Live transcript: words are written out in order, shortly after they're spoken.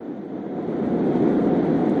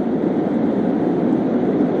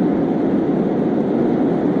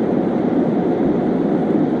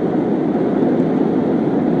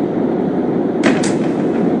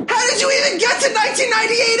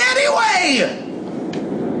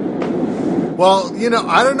Well,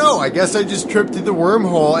 I don't know. I guess I just tripped through the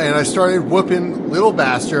wormhole and I started whooping Little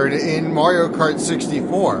Bastard in Mario Kart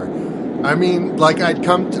 64. I mean, like, I'd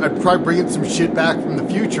probably bring in some shit back from the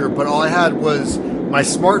future, but all I had was my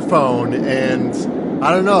smartphone, and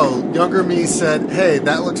I don't know, younger me said, hey,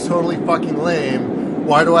 that looks totally fucking lame.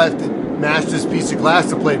 Why do I have to mash this piece of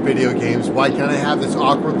glass to play video games? Why can't I have this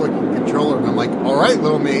awkward-looking controller? And I'm like, all right,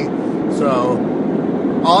 little me. So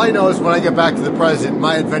all I know is when I get back to the present,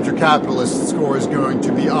 my adventure capitalist score is going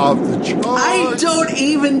to be off the charts. I don't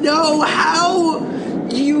even know how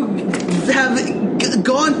you have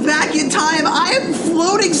gone back in time. I am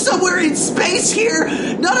floating somewhere in space here.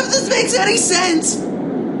 None of this makes any sense.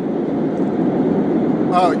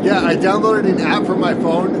 Oh, yeah, I downloaded an app for my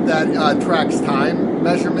phone that tracks time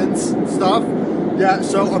measurements and stuff. Yeah,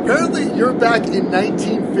 so apparently you're back in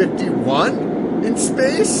 1951 in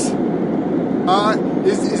space.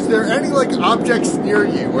 Is there any, like, objects near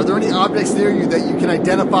you? Are there any objects near you that you can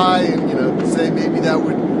identify and, say maybe that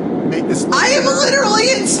would make this... I am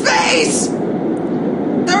literally in space!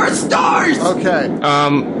 There are stars! Okay.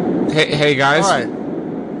 Hey guys. All right.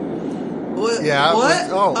 What? Yeah.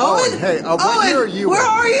 What? Owen. Hey, what year are you Where in?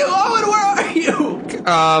 are you? Owen, where are you?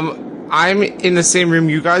 I'm in the same room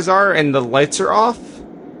you guys are, and the lights are off.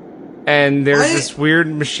 And there's this weird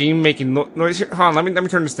machine making noise here. Hold on, let me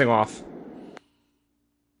turn this thing off.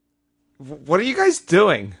 What are you guys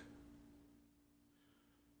doing?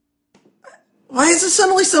 Why is it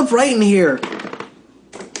suddenly so bright in here?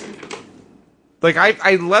 Like,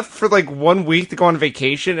 I left for, like, 1 week to go on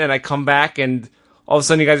vacation, and I come back, and all of a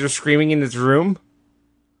sudden you guys are screaming in this room?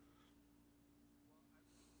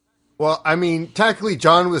 Well, I mean, technically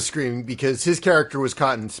John was screaming because his character was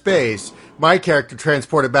caught in space. My character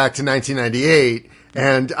transported back to 1998,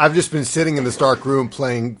 and I've just been sitting in this dark room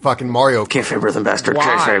playing fucking Mario. Kayfabe, rhythm bastard. Why?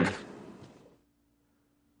 Kayfabe.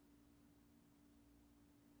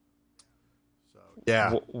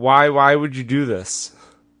 Yeah. Why would you do this?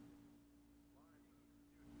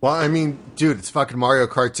 Well, I mean, dude, it's fucking Mario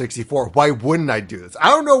Kart 64. Why wouldn't I do this? I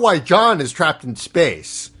don't know why John is trapped in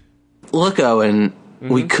space. Look, Owen,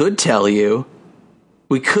 we could tell you.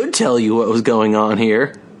 We could tell you what was going on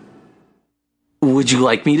here. Would you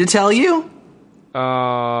like me to tell you?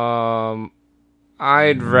 I'd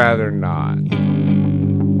rather not.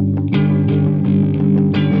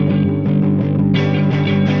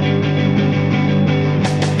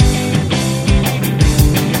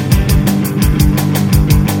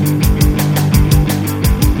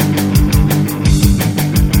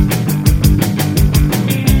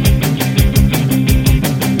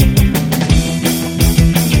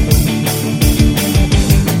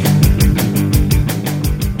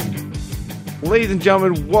 Ladies and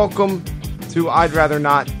gentlemen, welcome to I'd Rather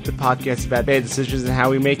Not, the podcast about bad decisions and how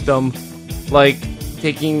we make them, like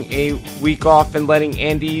taking a week off and letting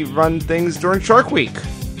Andy run things during Shark Week.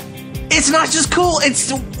 It's not just cool.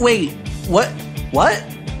 It's wait. What? What?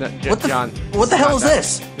 No, What the? John, What the hell is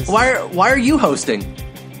this? Why are you hosting?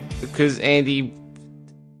 Because Andy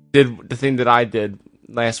did the thing that I did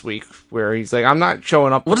last week, where he's like, I'm not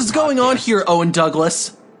showing up. What is going on here, Owen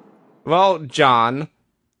Douglas? Well, John,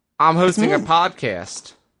 I'm hosting a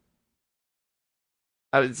podcast.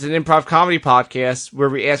 It's an improv comedy podcast where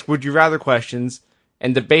we ask would you rather questions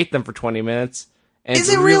and debate them for 20 minutes. And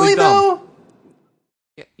Is it really though?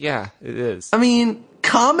 Yeah, it is. I mean,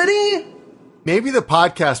 comedy? Maybe the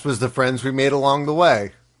podcast was the friends we made along the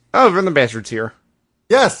way. Oh, Rhythm Bastard's here.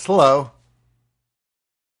 Yes, hello.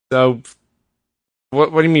 So,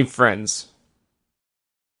 what do you mean friends?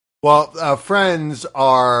 Well, friends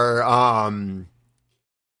are, oh,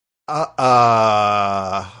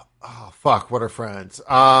 fuck, what are friends?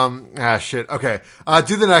 Shit, okay.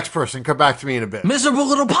 Do the next person, come back to me in a bit. Miserable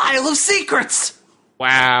little pile of secrets!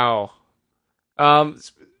 Wow.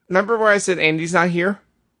 Remember where I said Andy's not here?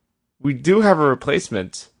 We do have a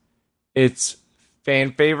replacement. It's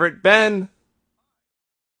fan favorite Ben.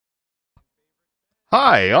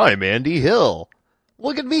 Hi, I'm Andy Hill.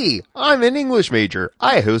 Look at me. I'm an English major.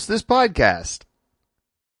 I host this podcast.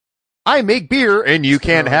 I make beer and you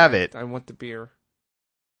can't have it. I want the beer.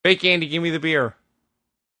 Fake Andy, give me the beer.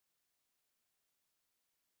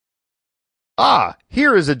 Ah,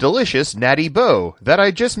 here is a delicious natty bow that I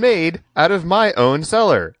just made out of my own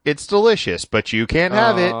cellar. It's delicious, but you can't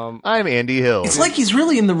have it. I'm Andy Hill. It's like he's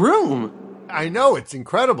really in the room. I know, it's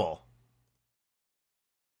incredible.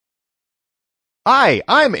 Hi,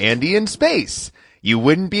 I'm Andy in space. You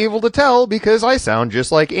wouldn't be able to tell because I sound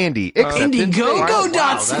just like Andy, except in space.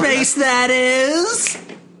 Indiegogo.space, that is!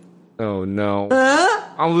 Oh, no.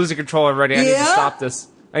 I'm losing control already. I need to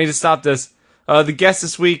stop this. The guest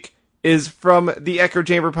this week is from the Echo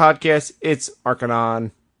Chamber podcast. It's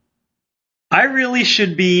Arcanon. I really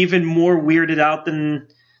should be even more weirded out than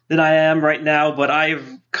I am right now, but I've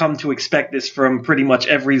come to expect this from pretty much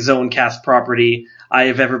every Zonecast property I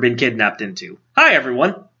have ever been kidnapped into. Hi,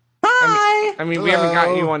 everyone. Hi! I mean, we haven't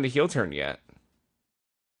got you on the heel turn yet.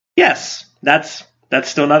 Yes, that's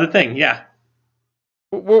still not a thing, yeah.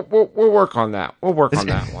 We'll work on that. We'll work on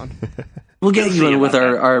that one. We'll get you in with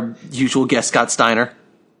our usual guest, Scott Steiner.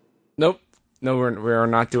 Nope. No, we're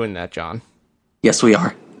not doing that, John. Yes, we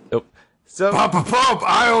are. Nope. So, Papa Pump,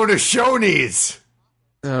 I own a Shoney's.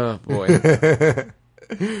 oh boy.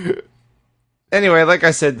 Anyway, like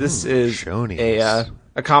I said, this is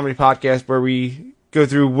a comedy podcast where we go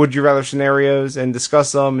through would you rather scenarios and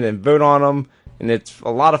discuss them and then vote on them, and it's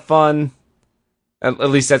a lot of fun.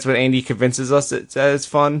 At least that's what Andy convinces us it's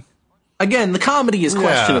fun. Again, the comedy is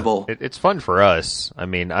questionable. It's fun for us. I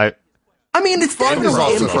mean, it's Fun is definitely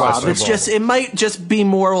also improv. It's questionable. it might just be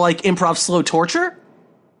more like improv slow torture.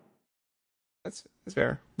 That's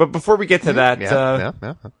fair. But before we get to that, yeah.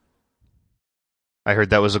 I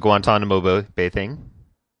heard that was a Guantanamo Bay thing.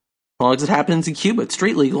 As long as it happens in Cuba, it's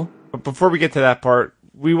street legal. but before we get to that part,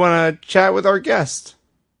 we want to chat with our guest.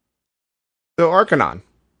 So, Arcanon,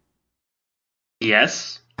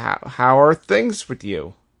 Yes. how are things with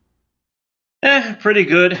you? Pretty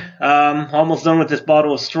good. Almost done with this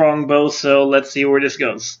bottle of Strongbow, so let's see where this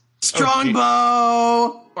goes. Strongbow!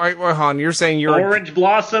 All right, Rohan, you're saying Orange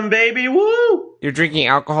Blossom, baby, woo! you're drinking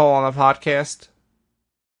alcohol on a podcast?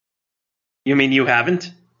 You mean you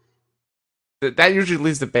haven't? That usually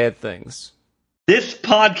leads to bad things. This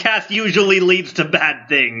podcast usually leads to bad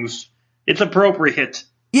things. It's appropriate.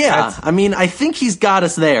 Yeah, I think he's got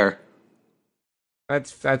us there.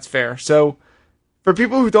 That's fair. So, for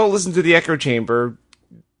people who don't listen to the Echo Chamber,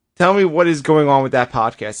 tell me what is going on with that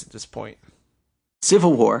podcast at this point.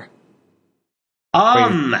 Civil War.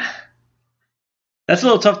 That's a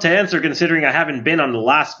little tough to answer considering I haven't been on the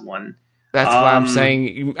last one. That's why I'm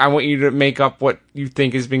saying I want you to make up what you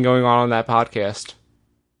think has been going on that podcast.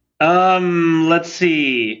 Let's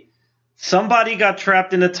see. Somebody got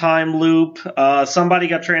trapped in a time loop. Somebody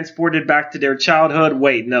got transported back to their childhood.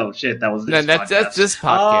 Wait, no, shit, that was this podcast. That's this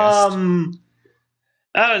podcast.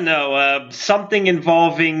 I don't know. Something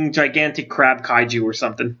involving gigantic crab kaiju or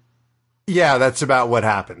something. Yeah, that's about what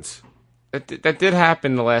happens. That did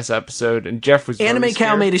happen in the last episode, and Jeff was Anime really Cow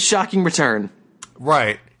scared. made his shocking return.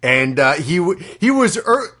 Right. And he was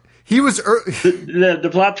The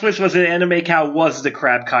plot twist was that Anime Cow was the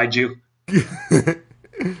crab kaiju.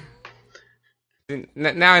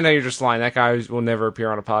 Now I know you're just lying. That guy will never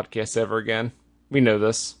appear on a podcast ever again. We know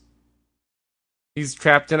this. He's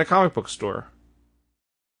trapped in a comic book store.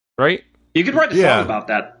 Right? You could write a song about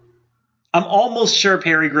that. I'm almost sure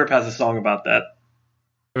Perry Grip has a song about that.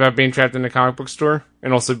 About being trapped in a comic book store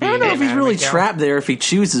and also being I don't know if he's really trapped there if he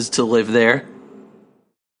chooses to live there.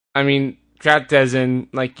 I mean, trapped as in,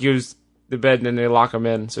 like, use the bed and then they lock him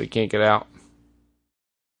in so he can't get out.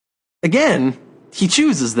 Again, he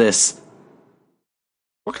chooses this.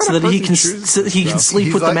 What kind So of that he person can chooses so this he can stuff? sleep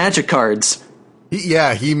He's with the like- magic cards.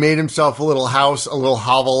 he made himself a little house, a little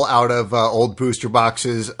hovel out of old booster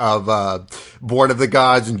boxes of Board of the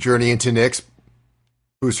Gods and Journey into Nyx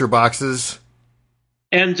booster boxes.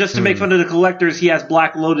 And just to make fun of the collectors, he has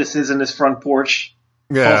black lotuses in his front porch.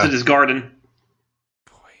 Calls it his garden.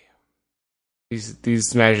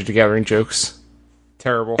 These Magic the Gathering jokes.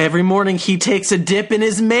 Terrible. Every morning he takes a dip in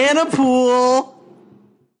his mana pool.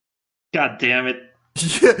 God damn it.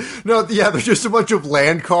 They're just a bunch of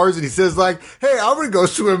land cards, and he says like, "Hey, I'm gonna go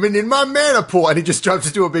swimming in my mana pool," and he just jumps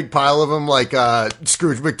into a big pile of them like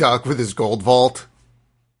Scrooge McDuck with his gold vault.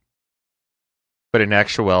 But in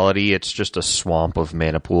actuality, it's just a swamp of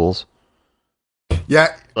mana pools.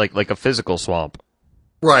 Yeah, Like a physical swamp.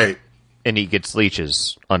 right. And he gets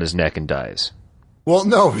leeches on his neck and dies. Well,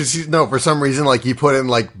 no, for some reason, like, he put in,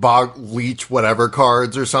 like, bog, leech, whatever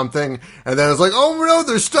cards or something, and then it's like, oh, no,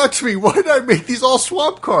 they're stuck to me. Why did I make these all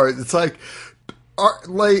swamp cards? It's like,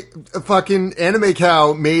 fucking Anime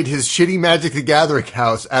Cow made his shitty Magic the Gathering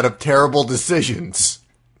house out of terrible decisions.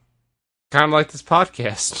 Kind of like this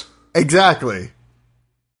podcast. Exactly.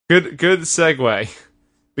 Good segue.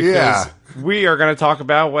 Because Yeah. we are going to talk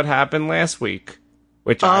about what happened last week.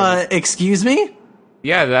 Which Excuse me?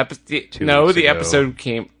 yeah, the weeks ago.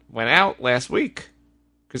 episode went out last week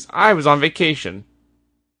because I was on vacation.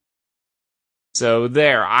 So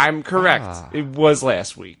there, I'm correct. It was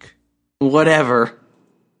last week. Whatever.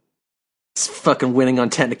 It's fucking winning on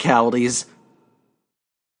technicalities.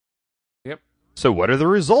 Yep. So what are the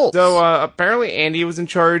results? So apparently Andy was in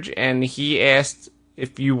charge, and he asked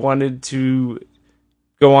if you wanted to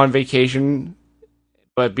go on vacation,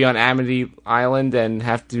 but be on Amity Island and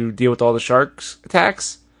have to deal with all the sharks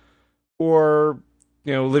attacks, or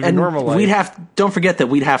live your normal life. Don't forget that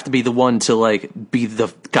we'd have to be the one to be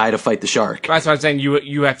the guy to fight the shark. That's what I'm saying.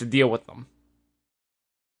 You have to deal with them.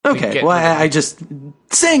 Okay, well, I just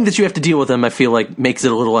saying that you have to deal with them, I feel like makes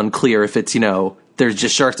it a little unclear if it's there's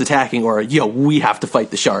just sharks attacking, or we have to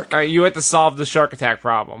fight the shark. All right, you have to solve the shark attack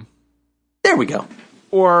problem. There we go.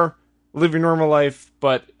 Or live your normal life,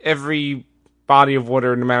 but every body of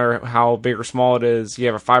water, no matter how big or small it is, you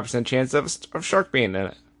have a 5% chance of a shark being in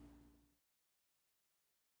it.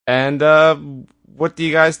 And what do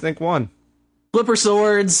you guys think won? Flipper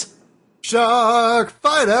swords. Shark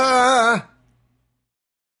fighter.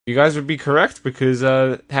 You guys would be correct, because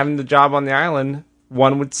having the job on the island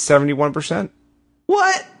won with 71%.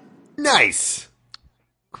 What? Nice.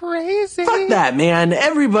 Crazy. Fuck that, man.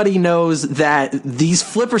 Everybody knows that these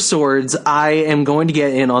flipper swords I am going to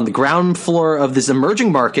get in on the ground floor of this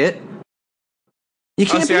emerging market. You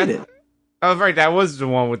can't beat it. Oh, right. That was the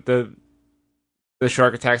one with the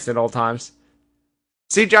shark attacks at all times.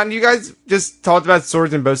 See, John, you guys just talked about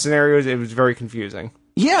swords in both scenarios. It was very confusing.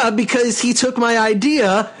 Yeah, because he took my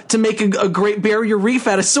idea to make a Great Barrier Reef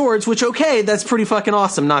out of swords, which, okay, that's pretty fucking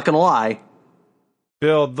awesome, not gonna lie.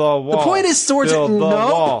 Build the wall. The point is swords... Build the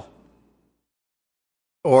wall.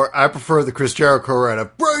 Or I prefer the Chris Jericho run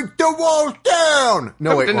of break the walls down.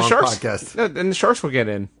 No, wait, wrong podcast. No, then the sharks will get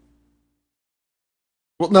in.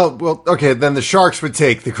 Okay, then the sharks would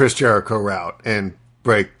take the Chris Jericho route and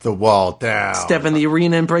break the wall down. Step in the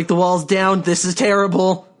arena and break the walls down. This is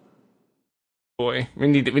terrible. Boy, we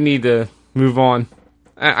need to move on.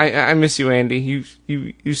 I miss you, Andy.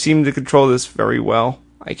 You seem to control this very well.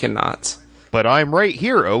 I cannot. But I'm right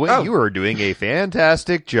here, Owen. Oh. You are doing a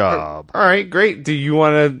fantastic job. All right, great. Do you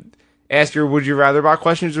want to ask your Would You Rather Bot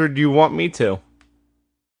questions, or do you want me to?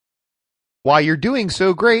 While you're doing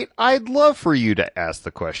so great, I'd love for you to ask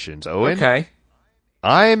the questions, Owen. Okay.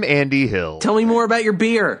 I'm Andy Hill. Tell me more about your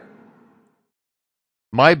beer.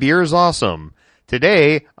 My beer is awesome.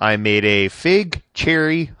 Today, I made a fig,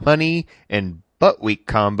 cherry, honey, and buttweek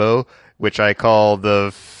combo, which I call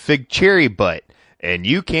the fig cherry butt, and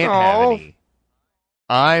you can't have any.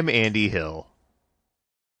 I'm Andy Hill.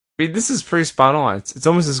 I mean, this is pretty spot on. It's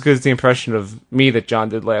almost as good as the impression of me that John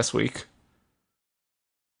did last week.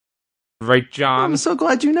 Right, John? I'm so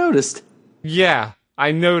glad you noticed. Yeah,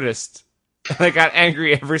 I noticed. And I got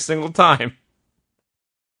angry every single time.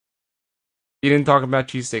 You didn't talk about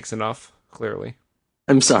cheesesteaks enough, clearly.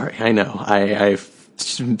 I'm sorry, I know. I've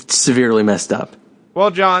severely messed up.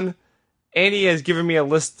 Well, John, Annie has given me a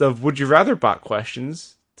list of Would You Rather Bot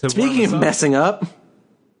questions. Speaking of messing up.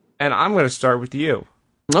 And I'm going to start with you.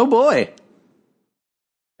 Oh, boy.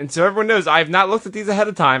 And so everyone knows, I have not looked at these ahead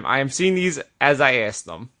of time. I am seeing these as I ask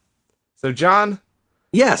them. So, John?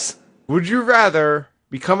 Yes? Would you rather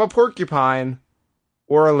become a porcupine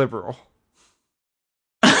or a liberal?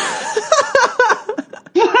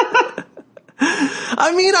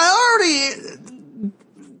 I mean,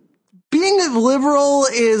 being a liberal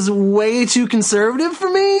is way too conservative for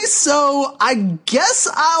me, so I guess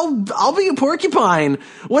I'll be a porcupine.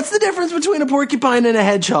 What's the difference between a porcupine and a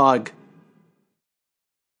hedgehog?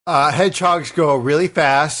 Hedgehogs go really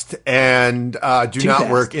fast and do Too not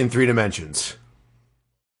fast. work in 3 dimensions.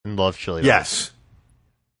 And love chili. Yes.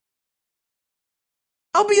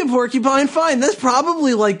 I'll be a porcupine, fine. That's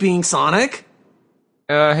probably like being Sonic.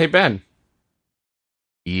 Hey, Ben.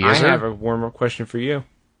 Yes, I sir? have a warm-up question for you.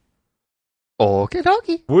 Okie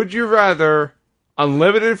dokie. Would you rather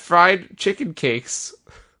unlimited fried chicken cakes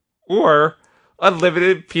or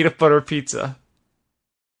unlimited peanut butter pizza?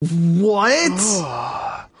 What?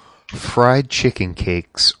 Fried chicken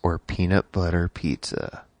cakes or peanut butter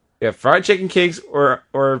pizza? Yeah, fried chicken cakes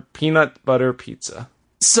or peanut butter pizza.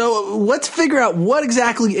 So let's figure out what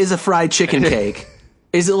exactly is a fried chicken cake.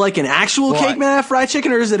 Is it like an actual cake made out of fried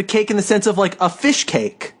chicken, or is it a cake in the sense of like a fish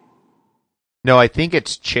cake? No, I think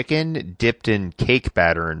it's chicken dipped in cake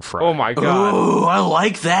batter and fried. Oh my god! Oh, I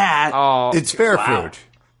like that. Oh, It's fair food.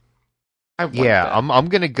 Yeah, I'm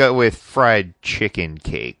gonna go with fried chicken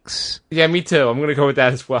cakes. Yeah, me too. I'm gonna go with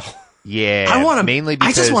that as well. Yeah, mainly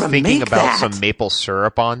because just wanna thinking make about that. some maple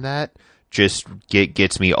syrup on that just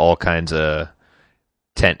gets me all kinds of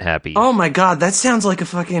tent happy. Oh my god, that sounds like a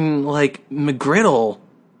fucking like McGriddle,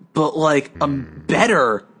 but like a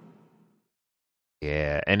better.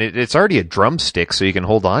 Yeah, and it's already a drumstick, so you can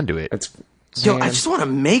hold on to it. Yo, I just want to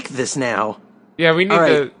make this now. Yeah, we need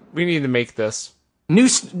right. we need to make this. New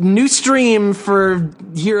stream for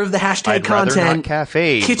year of the hashtag I'd rather content. not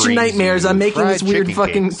cafe Kitchen brings Nightmares. you I'm making fried this weird chicken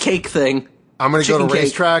fucking cakes. cake thing. I'm going to go to Chicken cake.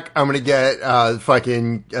 racetrack. I'm going to get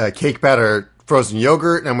fucking cake batter frozen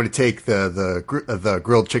yogurt, and I'm going to take the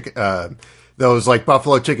grilled chicken, those like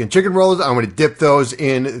buffalo chicken rolls. I'm going to dip those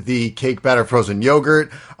in the cake batter frozen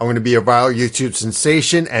yogurt. I'm going to be a viral YouTube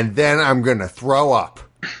sensation, and then I'm going to throw up.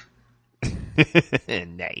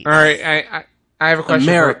 Nice. All right, I have a question.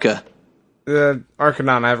 America.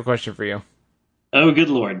 Arcanon, I have a question for you. Oh, good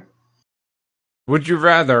lord. Would you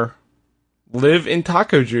rather live in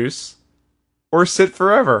taco juice or sit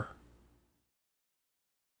forever?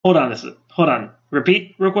 Hold on.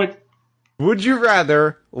 Repeat real quick. Would you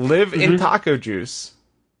rather live in taco juice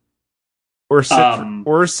or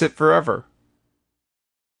sit forever?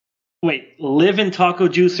 Wait, live in taco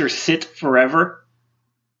juice or sit forever?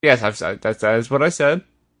 Yes, that is what I said.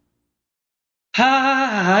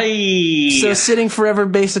 Hi. So sitting forever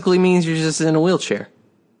basically means you're just in a wheelchair.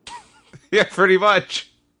 Yeah, pretty much.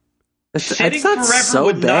 Sitting It's not forever so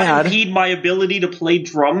would bad. not impede my ability to play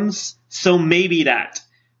drums, so maybe that.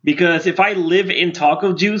 Because if I live in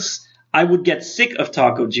taco juice, I would get sick of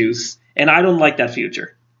taco juice, and I don't like that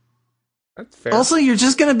future. That's fair. Also, you're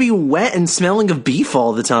just going to be wet and smelling of beef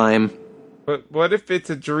all the time. But what if it's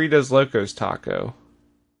a Doritos Locos taco?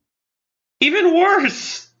 Even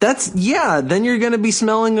worse! Then you're going to be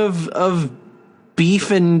smelling of beef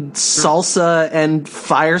and salsa and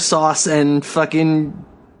fire sauce and fucking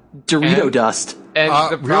Dorito dust. And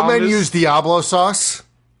the Real problem men is- use Diablo sauce.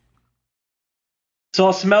 So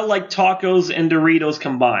I'll smell like tacos and Doritos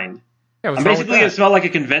combined. Yeah, what's I'm wrong with basically going that? to smell like a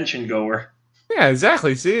convention goer. Yeah,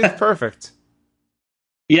 exactly. See, it's perfect.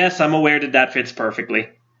 Yes, I'm aware that fits perfectly.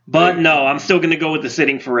 But no, I'm still going to go with the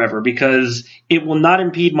sitting forever because it will not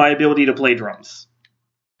impede my ability to play drums.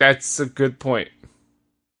 That's a good point.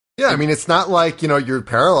 Yeah, I mean, it's not like, you're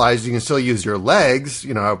paralyzed. You can still use your legs.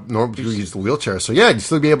 Normally people use the wheelchair. So, yeah, you'd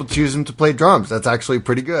still be able to use them to play drums. That's actually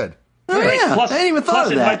pretty good. Oh, yeah. I hadn't even thought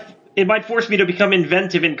of that. It might force me to become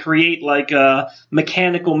inventive and create,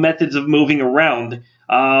 mechanical methods of moving around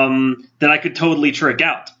that I could totally trick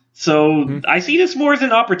out. So I see this more as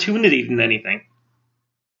an opportunity than anything.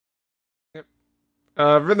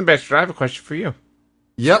 Rhythm Bastard, I have a question for you.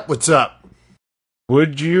 Yep, what's up?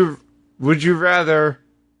 Would you rather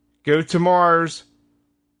go to Mars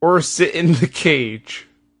or sit in the cage?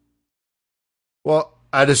 Well,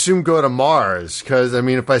 I'd assume go to Mars, because,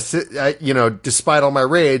 if I sit, despite all my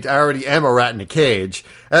rage, I already am a rat in a cage.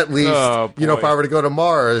 At least, if I were to go to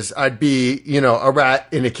Mars, I'd be, a rat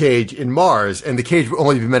in a cage in Mars, and the cage would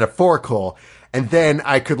only be metaphorical. And then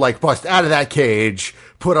I could, bust out of that cage,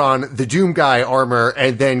 put on the Doom Guy armor,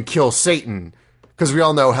 and then kill Satan. Because we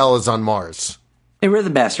all know hell is on Mars. Hey,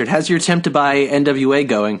 Rhythm Bastard, how's your attempt to buy NWA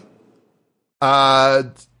going?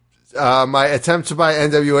 My attempt to buy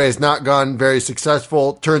NWA has not gone very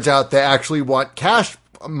successful. Turns out they actually want cash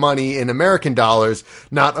money in American dollars,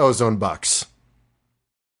 not ozone bucks.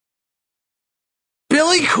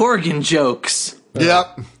 Billy Corgan jokes.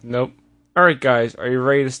 Yep. Nope. All right, guys, are you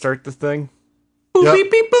ready to start the thing? Boop, Yep.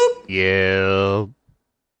 beep, beep, boop. Yeah.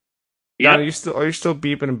 Yeah. Don, are you still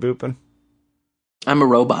beeping and booping? I'm a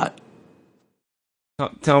robot.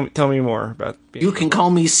 Tell me more about being. You can call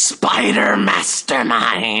me Spider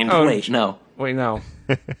Mastermind. Oh, Wait, no. Wait, no.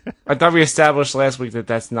 I thought we established last week that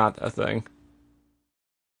that's not a thing.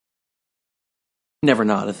 Never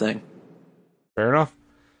not a thing. Fair enough.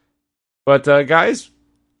 But, guys,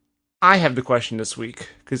 I have the question this week,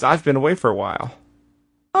 because I've been away for a while.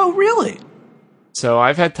 Oh, really? So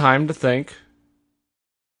I've had time to think,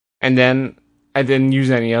 and then I didn't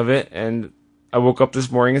use any of it, and I woke up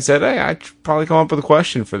this morning and said, hey, I should probably come up with a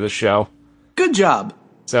question for this show. Good job.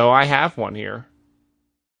 So I have one here.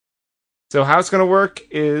 So how it's going to work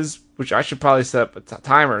is, which I should probably set up a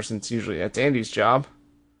timer, since usually that's Andy's job.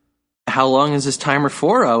 How long is this timer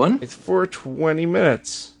for, Owen? It's for 20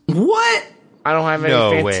 minutes. What? I don't have any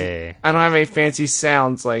No fancy, way. I don't have any fancy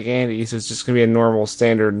sounds like Andy, so it's just going to be a normal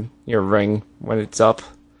standard ring when it's up.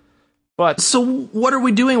 But So what are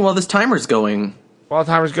we doing while this timer's going? while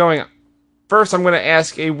the timer's going, first I'm going to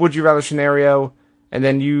ask a would you rather scenario, and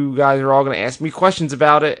then you guys are all going to ask me questions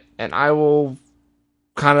about it, and I will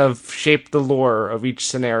kind of shape the lore of each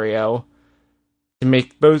scenario to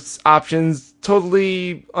make both options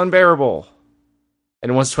totally unbearable.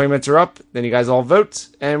 And once 20 minutes are up, then you guys all vote,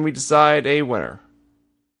 and we decide a winner.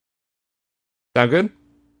 Sound good?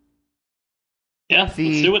 Yeah, let's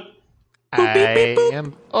See. do it. Boop, beep, beep, boop. I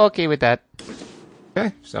am okay with that.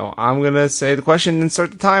 Okay, so I'm going to say the question and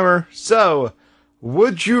start the timer. So,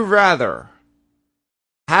 would you rather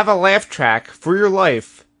have a laugh track for your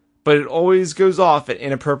life, but it always goes off at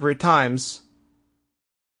inappropriate times?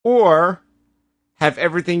 Or have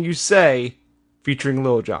everything you say featuring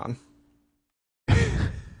Lil Jon?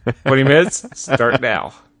 20 minutes? Start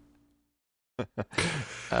now.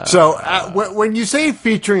 So, when you say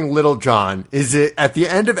featuring Lil Jon, is it at the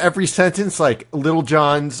end of every sentence, like Lil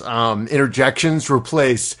Jon's interjections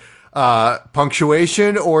replace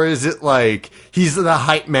punctuation, or is it like he's the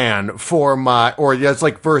hype man for my, or it's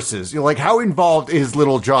like verses? Like, how involved is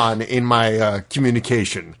Lil Jon in my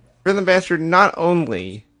communication? Rhythm Bastard, not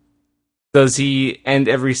only does he end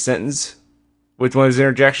every sentence with one of his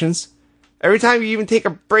interjections, every time you even take a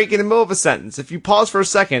break in the middle of a sentence, if you pause for a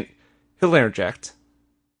second, he'll interject.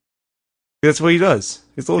 That's what he does.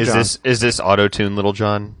 It's Lil Jon. Is this auto-tune Lil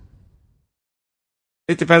Jon?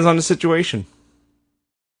 It depends on the situation.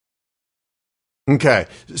 Okay,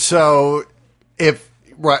 so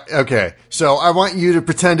so I want you to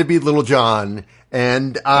pretend to be Lil Jon,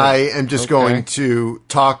 and I am just going to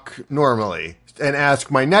talk normally and ask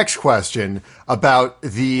my next question about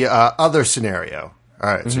the other scenario.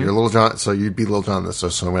 All right, so you're Lil Jon, so you'd be Lil Jon. So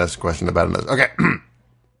I'm going to ask a question about another. Okay,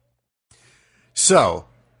 so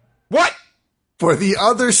What? for the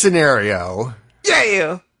other scenario,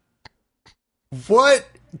 Yeah! what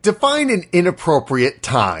define an inappropriate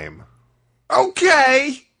time?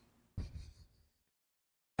 Okay!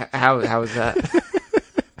 How is that?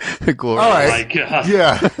 Glorious. All Oh right, my god.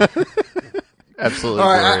 yeah. Absolutely All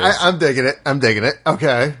right, glorious. I'm digging it.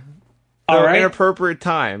 Okay. All right. Inappropriate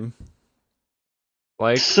time.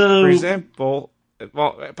 Like, So- for example,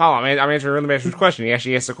 well, Paul, I'm answering Rhythm Master's question. He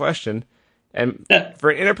actually asked a question. And for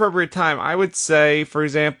an inappropriate time, I would say, for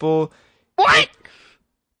example... What?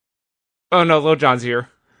 Oh no, Lil Jon's here.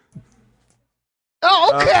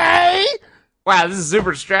 Okay. Wow, this is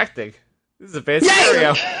super distracting. This is a bad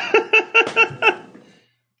scenario.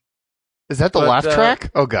 Is that the But, laugh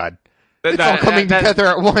track? Oh god. It's that- all coming that- together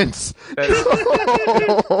at once.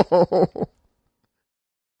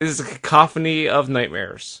 This is a cacophony of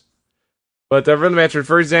nightmares. But the Rhythm Master,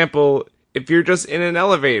 for example, if you're just in an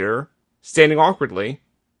elevator, standing awkwardly,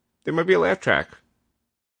 there might be a laugh track.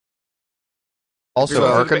 Also,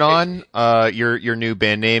 So- Arcanon, your new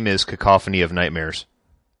band name is Cacophony of Nightmares.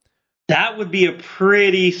 That would be a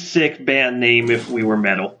pretty sick band name if we were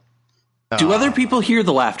metal. Do other people hear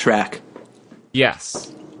the laugh track?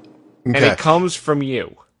 Yes. And Okay. it comes from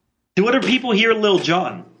you. Do other people hear Lil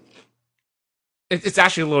Jon? It's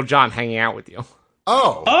actually Lil Jon hanging out with you.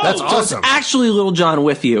 Oh, Oh, that's so awesome. Actually, Lil Jon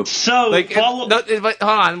with you. So Like, follow. but hold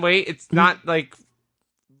on, wait. It's not like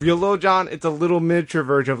real Lil Jon. It's a little miniature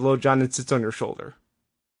version of Lil Jon that sits on your shoulder.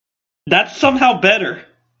 That's somehow better.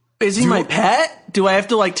 Is he my pet? Do I have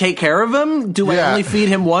to, like, take care of him? Do Yeah. I only feed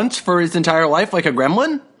him once for his entire life like a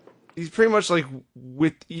gremlin? He's pretty much like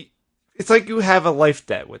it's like you have a life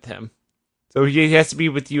debt with him. So he has to be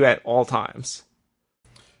with you at all times.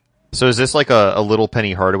 So is this like a Little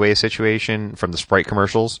Penny Hardaway situation from the Sprite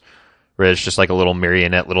commercials, where it's just like a little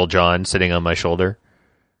marionette Lil Jon sitting on my shoulder?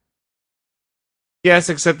 Yes,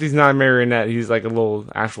 except he's not a marionette. He's like a little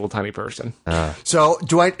actual tiny person. So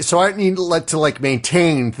I need to like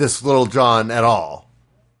maintain this Lil Jon at all?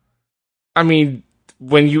 I mean,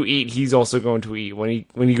 when you eat, he's also going to eat. When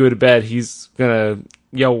you go to bed, he's gonna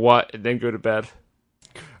yell what and then go to bed.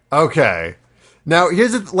 Okay. Now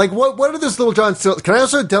here's what are this Lil Jon still? Can I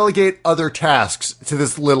also delegate other tasks to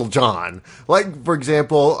this Lil Jon? Like, for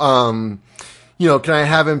example, can I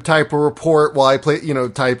have him type a report while I play?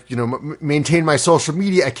 Maintain my social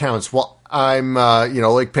media accounts while I'm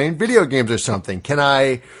like playing video games or something. Can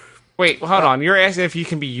I? Wait, hold on. You're asking if he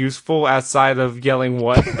can be useful outside of yelling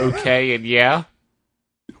what, okay, and yeah?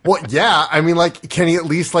 Well, yeah. I mean, like, can he at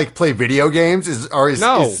least like play video games?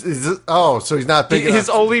 No. So he's not big His enough.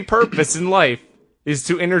 only purpose in life is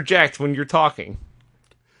to interject when you're talking.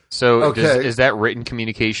 So Okay. is that written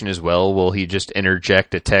communication as well? Will he just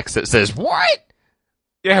interject a text that says, "What?"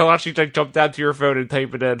 Yeah, he'll actually like jump down to your phone and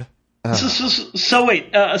type it in. So wait,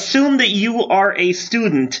 assume that you are a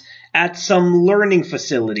student at some learning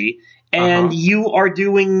facility and you are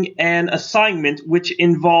doing an assignment which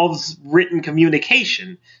involves written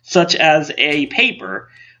communication, such as a paper.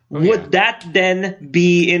 Would that then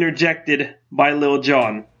be interjected by Lil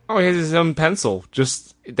Jon? Oh, he has his own pencil,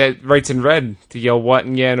 just that writes in red to yell what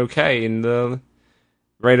and yeah and okay, and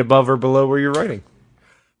right above or below where you're writing.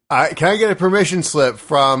 Can I get a permission slip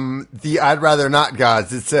from the I'd Rather Not gods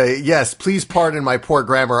that say, yes, please pardon my poor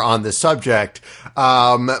grammar on this subject.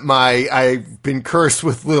 I've been cursed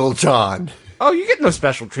with Lil Jon. Oh, you get no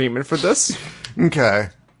special treatment for this. Okay.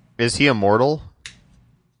 Is he immortal?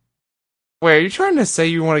 Wait, are you trying to say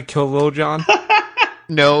you want to kill Lil Jon?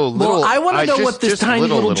 No, Well, I want to know what this just tiny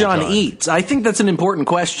little John Jon. eats. I think that's an important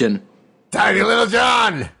question. Tiny Lil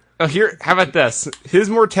Jon! Oh, here, how about this? His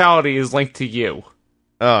mortality is linked to you.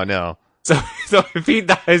 Oh no. So if he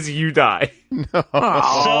dies, you die. No.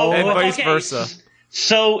 So, And vice versa.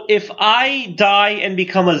 So if I die and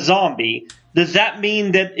become a zombie, does that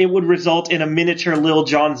mean that it would result in a miniature Lil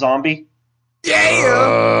Jon zombie?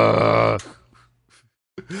 So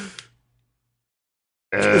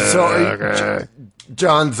are you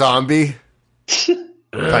John Zombie?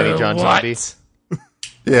 Tiny John Zombie.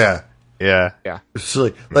 Yeah. Yeah. It's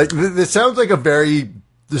like this sounds like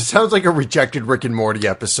a rejected Rick and Morty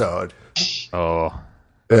episode. Oh.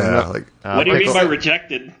 Yeah. Like What do you mean by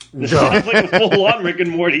rejected? This sounds like a full-on Rick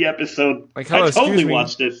and Morty episode. Like, hello, I totally excuse me.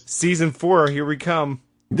 watched this. Season 4, here we come.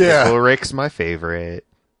 yeah. Pickle Rick's my favorite.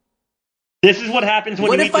 This is what happens when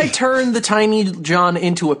What you if I eat turn the Tiny John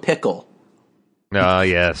into a pickle? Oh,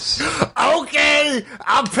 yes. Okay,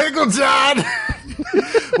 I'm Pickle John.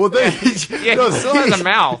 Well, then Yeah, he still has a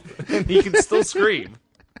mouth, and he can still scream.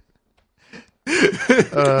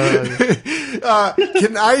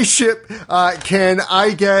 Can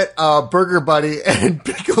I get Burger Buddy and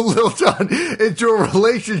Pickle Lil Jon into a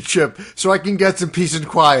relationship so I can get some peace and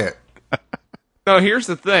quiet? No, here's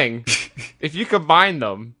the thing. If you combine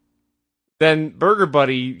them, then Burger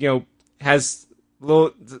Buddy, has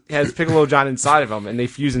Pickle Lil Jon inside of him, and they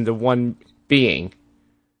fuse into one being.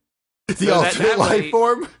 The alternate life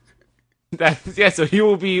form? So he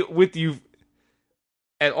will be with you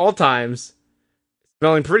at all times,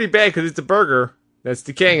 smelling pretty bad because it's a burger that's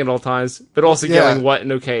decaying at all times, but also yelling what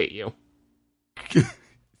and okay at you.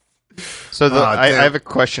 So I have a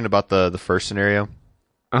question about the first scenario.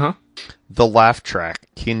 Uh-huh. The laugh track.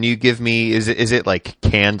 Can you give me? Is it like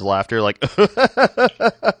canned laughter, like,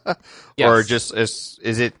 Yes. or just is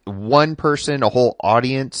it one person, a whole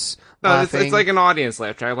audience? No, it's laughing? like an audience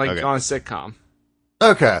laugh track, like Okay. on a sitcom.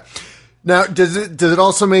 Okay. Now, does it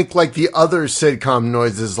also make like the other sitcom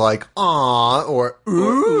noises like "aw" or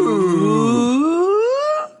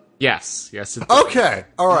 "ooh"? Yes, it does. Okay,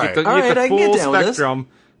 all right. You All get right, the I can get full down with this. spectrum,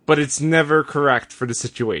 but it's never correct for the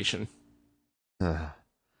situation.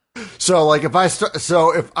 So, like, if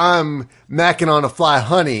I'm macking on a fly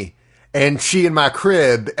honey and she in my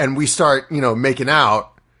crib and we start, making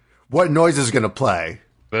out, what noise is going to play?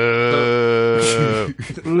 Boo.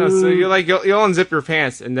 No, so you'll unzip your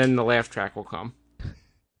pants, and then the laugh track will come.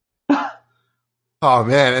 Oh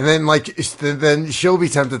man! And then then she'll be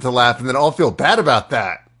tempted to laugh, and then I'll feel bad about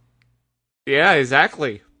that. Yeah,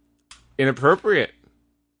 exactly. Inappropriate.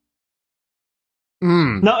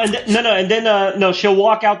 No, she'll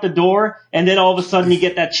walk out the door, and then all of a sudden you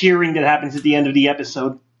get that cheering that happens at the end of the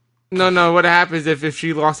episode. No. What happens if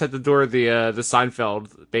she locks at the door? The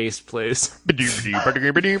Seinfeld bass plays.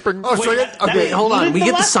 Oh, so Wait, hold on. We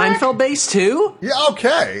get the Seinfeld bass too? Yeah,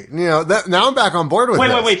 okay. Now I'm back on board with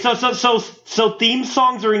this. Wait. So theme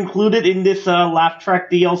songs are included in this laugh track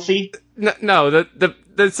DLC? No. The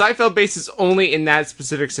Seinfeld bass is only in that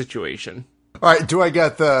specific situation. All right, do I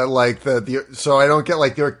get the so I don't get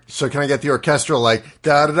so can I get the orchestral like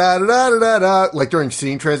da da da da da da da like during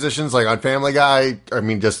scene transitions like on Family Guy? I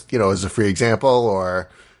mean, just as a free example, or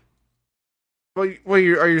Well, are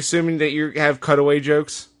you assuming that you have cutaway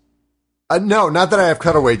jokes? no, not that I have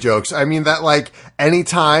cutaway jokes. I mean that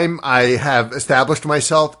anytime I have established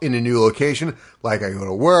myself in a new location, like I go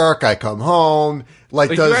to work, I come home,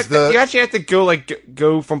 you actually have to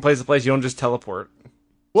go from place to place. You don't just teleport.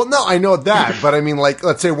 Well, no, I know that, but I mean,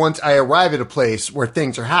 let's say once I arrive at a place where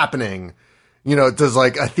things are happening, does a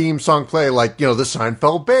theme song play, the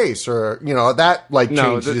Seinfeld bass, or that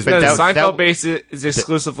changes. The Seinfeld bass is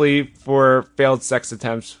exclusively for failed sex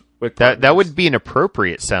attempts with that would be an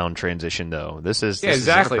appropriate sound transition, though. This is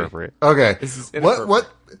exactly inappropriate. Okay, This is inappropriate.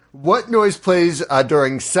 what noise plays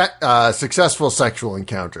during successful sexual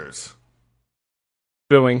encounters?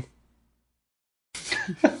 Booing.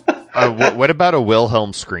 What about a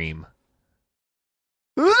Wilhelm scream?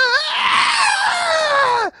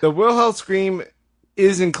 The Wilhelm scream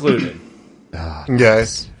is included.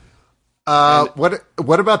 Yes.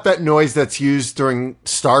 What about that noise that's used during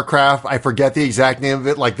StarCraft? I forget the exact name of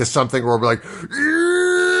it. Like there's something where we're like,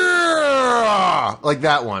 yeah! Like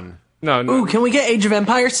that one. No. Ooh, can we get Age of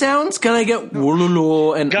Empires sounds? Can I get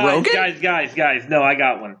Wololo and Rogan? Guys, no, I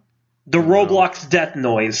got one. The Roblox death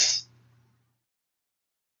noise.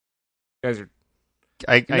 You guys are.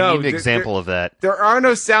 I need an example of that. There are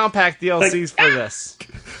no sound pack DLCs for this.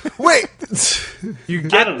 Wait, You I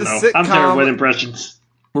get don't the know. sitcom. I'm terrible with impressions.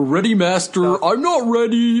 We're ready, Master. I'm not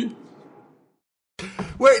ready.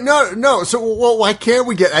 wait, no. So, why can't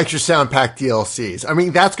we get extra sound pack DLCs? I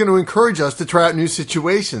mean, that's going to encourage us to try out new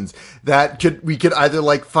situations that we could either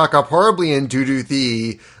fuck up horribly in due to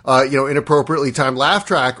the inappropriately timed laugh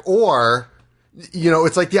track, or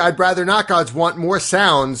it's like the I'd rather not gods want more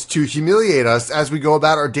sounds to humiliate us as we go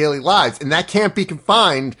about our daily lives. And that can't be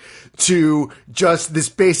confined to just this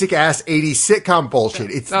basic ass 80s sitcom bullshit.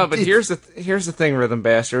 Here's the thing, Rhythm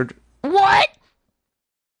Bastard. What?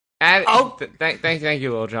 Thank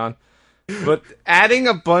you, Lil Jon. But adding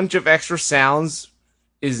a bunch of extra sounds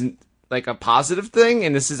is like a positive thing,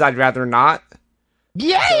 and this is I'd rather not.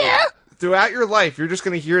 Yeah. So, throughout your life, you're just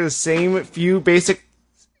going to hear the same few basic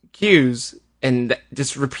cues and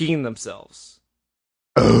just repeating themselves.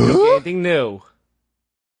 You don't get anything new.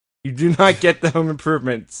 You do not get the Home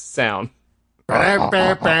Improvement sound. Okay,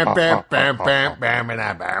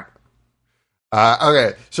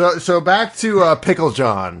 so back to Pickle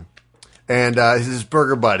John and his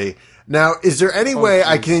burger buddy. Now, is there any way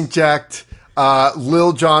I can inject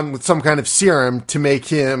Lil Jon with some kind of serum to make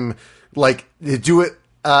him, like, do it,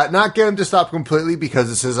 not get him to stop completely because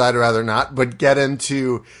this is I'd rather not, but get him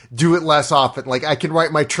to do it less often? Like, I can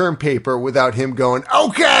write my term paper without him going,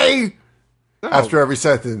 okay, after every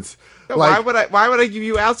sentence. No, like, why would I give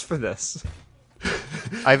you outs for this?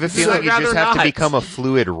 I have a feeling you just have to become a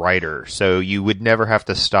fluid writer, so you would never have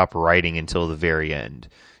to stop writing until the very end.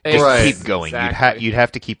 Just keep going. Exactly. You'd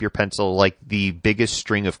have to keep your pencil like the biggest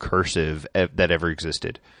string of cursive that ever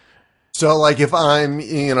existed. So, like, if I'm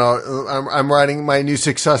writing my new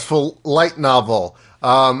successful light novel,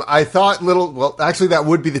 I thought actually that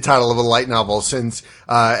would be the title of a light novel since,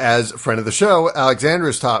 as a friend of the show,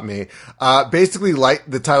 Alexandra's taught me, basically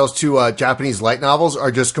the titles to, Japanese light novels are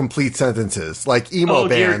just complete sentences, like emo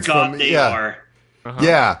bands. Oh, dear God, they are. Uh-huh.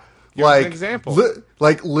 Yeah. Here's an example.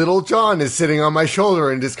 Like Lil Jon is sitting on my shoulder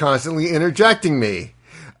and is constantly interjecting me.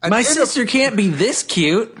 My sister can't be this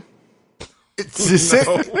cute.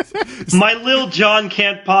 My Lil Jon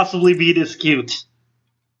can't possibly be this cute.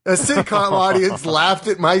 A sitcom audience laughed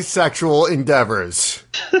at my sexual endeavors.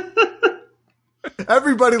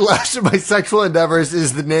 Everybody laughs at my sexual endeavors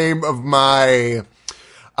is the name of my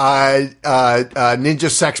Ninja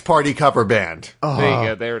Sex Party cover band. Oh. There you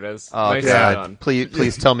go. There it is. Oh, nice God.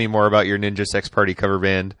 Please tell me more about your Ninja Sex Party cover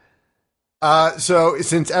band. So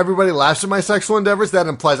since everybody laughs at my sexual endeavors, that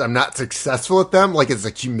implies I'm not successful at them. Like, it's a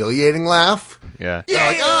humiliating laugh. Yeah. Yeah.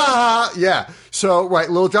 Like, yeah. So, right,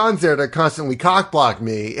 Lil Jon's there to constantly cockblock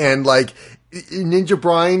me. And, like, Ninja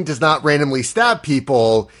Brian does not randomly stab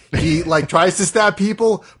people. He, like, tries to stab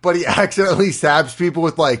people, but he accidentally stabs people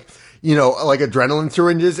with, like, like adrenaline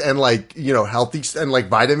syringes and, like, healthy and, like,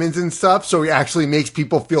 vitamins and stuff. So he actually makes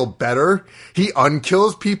people feel better. He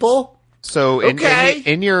unkills people. So in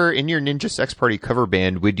your Ninja Sex Party cover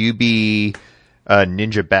band, would you be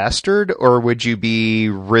Ninja Bastard or would you be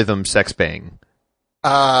Rhythm Sex Bang?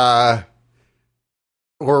 Or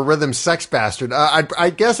Rhythm Sex Bastard.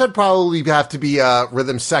 I guess I'd probably have to be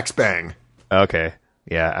Rhythm Sex Bang. Okay.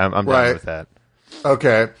 Yeah, I'm done with that.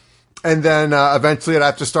 Okay. And then eventually I'd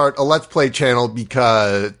have to start a Let's Play channel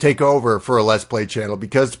take over for a Let's Play channel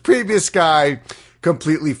because the previous guy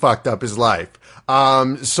completely fucked up his life.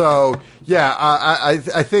 So yeah,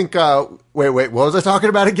 I think, wait, what was I talking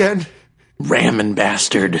about again? Ramen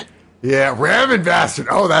Bastard. Yeah, Ramen Bastard.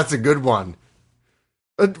 Oh, that's a good one.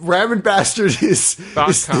 Ramen Bastard is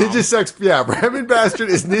Ninja Sex. Yeah, Ramen Bastard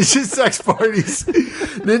is Ninja Sex Parties.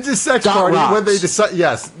 Ninja Sex Party rocks. when they decide.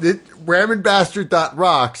 Yes,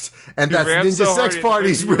 RamenBastard.rocks, and that's Ninja Sex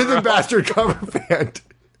Party's Rhythm Bastard cover band.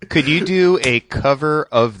 Could you do a cover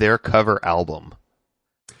of their cover album?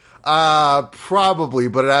 Probably,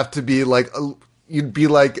 but it'd have to be like you'd be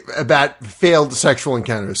like about failed sexual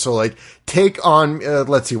encounters. So like Take On.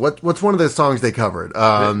 Let's see, what's one of the songs they covered?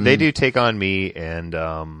 They do Take On Me and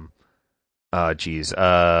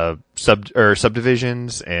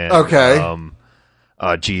Subdivisions and okay. I'm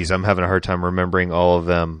having a hard time remembering all of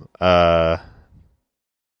them. Yeah,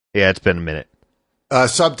 it's been a minute.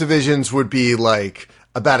 Subdivisions would be like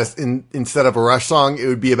about instead of a Rush song, it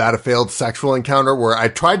would be about a failed sexual encounter where I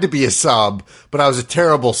tried to be a sub, but I was a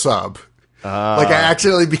terrible sub. Like I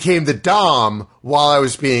accidentally became the dom while I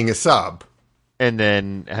was being a sub. And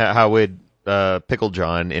then how would Pickle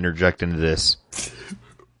John interject into this?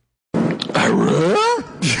 Yeah,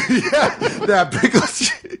 that Pickle.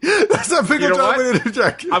 That's not Pickle John would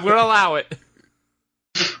interject. I'm going to allow it.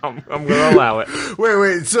 I'm going to allow it.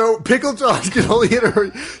 Wait. So Pickle John can only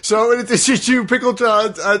enter. So in addition to Pickle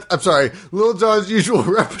John's, Lil Jon's usual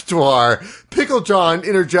repertoire, Pickle John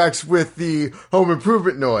interjects with the Home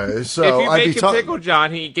Improvement noise. So if you make him Pickle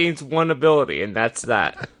John, he gains one ability, and that's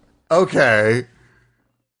that. Okay.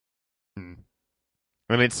 And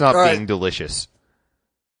it's not being delicious.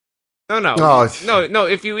 No.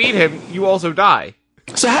 If you eat him, you also die.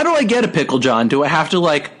 So how do I get a Pickle John? Do I have to,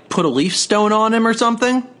 like, put a leaf stone on him or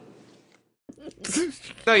something?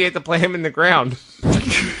 No, you have to plant him in the ground.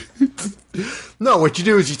 No, what you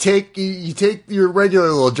do is you take your regular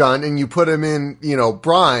Lil Jon and you put him in,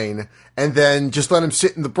 brine, and then just let him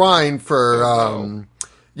sit in the brine for,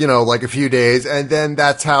 like a few days, and then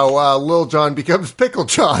that's how Lil Jon becomes Pickle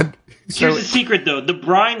Jon. Here's the secret, though. The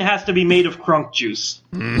brine has to be made of crunk juice.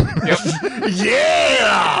 Yeah!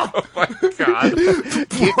 Oh my god. Get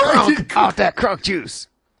crunk out that crunk juice.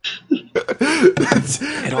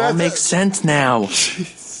 It all makes sense now.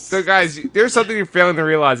 So, guys, there's something you're failing to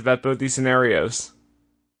realize about both these scenarios.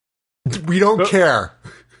 We don't care.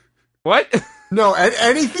 What? No,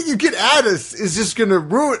 anything you can add is just going to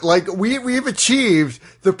ruin. Like we've achieved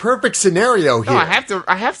the perfect scenario here. No,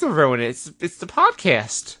 I have to ruin it. It's the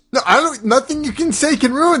podcast. No, nothing you can say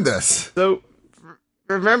can ruin this. So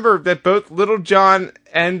remember that both Lil Jon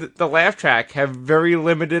and the laugh track have very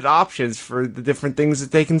limited options for the different things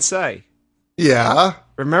that they can say. Yeah.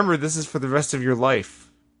 Remember, this is for the rest of your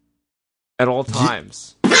life. At all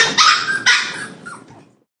times.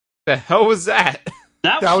 The hell was that?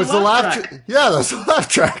 That was the laugh track. Yeah, that was the laugh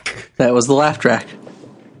track. That was the laugh track.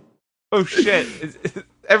 Oh shit.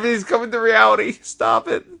 Everything's coming to reality. Stop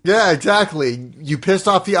it. Yeah, exactly. You pissed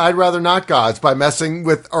off the I'd Rather Not gods by messing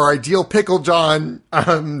with our ideal Pickle Jon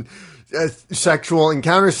sexual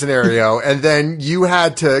encounter scenario, and then you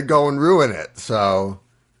had to go and ruin it, so...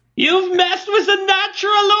 You've messed with the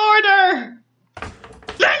natural order!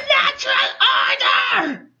 The natural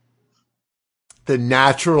order! The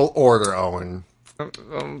natural order, Owen.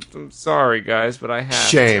 I'm sorry, guys, but I have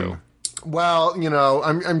Shame. to. Well,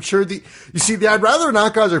 I'm sure the I'd Rather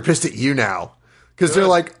Not gods are pissed at you now. Because they're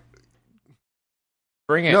like...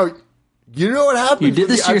 Bring it. No, you know what happens? You did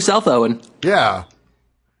this to yourself, Owen. Yeah.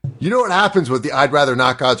 You know what happens when the I'd Rather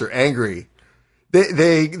Not gods are angry?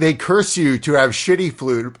 They curse you to have shitty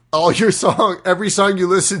flute. Every song you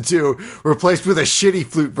listen to replaced with a shitty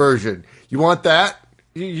flute version. You want that?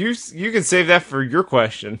 You can save that for your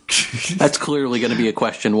question. That's clearly going to be a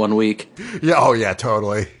question one week. Yeah. Oh yeah.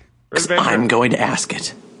 Totally. I'm going to ask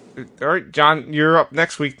it. All right, John, you're up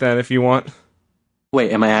next week then, if you want.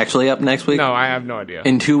 Wait, am I actually up next week? No, I have no idea.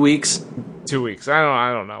 In 2 weeks? 2 weeks.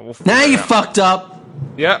 I don't know. Now you fucked up.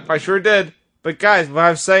 Yep, I sure did. But guys, what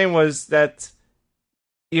I was saying was that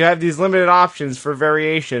you have these limited options for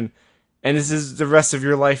variation, and this is the rest of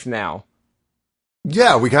your life now.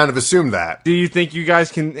 Yeah, we kind of assumed that. Do you think you guys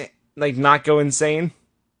can, not go insane?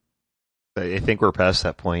 I think we're past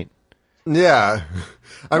that point. Yeah.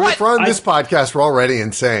 I mean, if we're on this podcast, we're already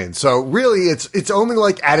insane. So really, it's only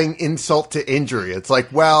like adding insult to injury. It's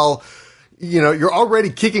like, well, you're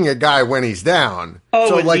already kicking a guy when he's down.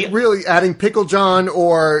 Oh, so really adding Pickle Jon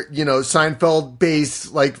or, Seinfeld base,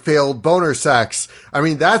 failed boner sex. I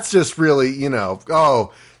mean, that's just really,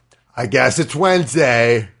 I guess it's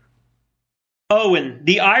Wednesday. Owen,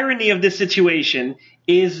 the irony of this situation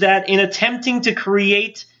is that in attempting to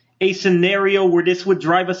create a scenario where this would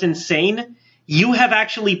drive us insane, you have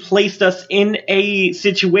actually placed us in a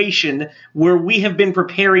situation where we have been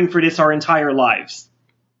preparing for this our entire lives.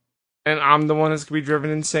 And I'm the one that's going to be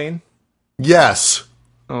driven insane? Yes.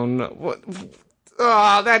 Oh, no. What?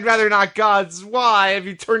 Oh, I'd rather not gods. Why have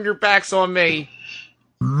you turned your backs on me?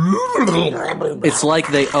 It's like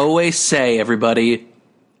they always say, everybody.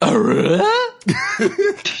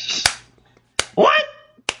 What?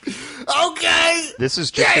 Okay. This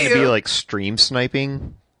is just going to be like stream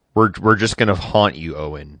sniping. We're just going to haunt you,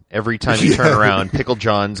 Owen. Every time you turn around, Pickle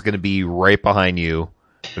Jon's going to be right behind you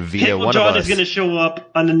via Pickle one Jon of us. is going to show up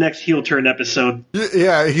on the next heel turn episode.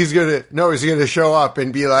 Yeah, he's going to show up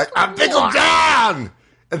and be like, I'm Pickle Jon!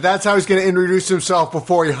 And that's how he's going to introduce himself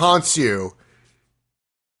before he haunts you.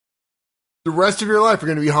 The rest of your life, you're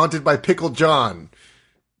going to be haunted by Pickle Jon.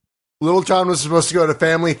 Lil Jon was supposed to go to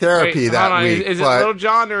family therapy that week. Is it Lil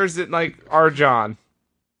Jon or is it our John?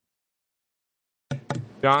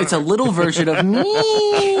 John? It's a little version of me.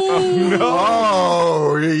 Oh, no.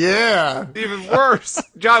 Oh, yeah. Even worse.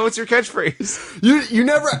 John, what's your catchphrase?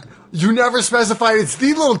 You never specified it's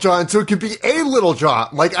the Lil Jon, so it could be a Lil Jon.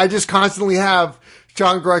 I just constantly have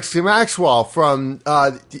John Gregsky Maxwell from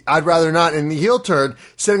I'd Rather Not in the heel turn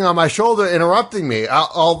sitting on my shoulder interrupting me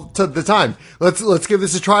all to the time. Let's give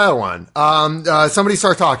this a trial one. Somebody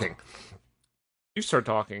start talking. You start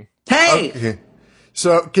talking. Hey! Okay.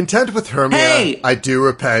 So, content with Hermia, Hey! I do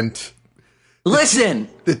repent. Listen!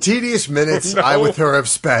 The tedious minutes I with her have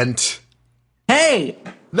spent. Hey!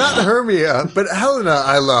 Not Hermia, but Helena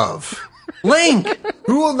I love. Link!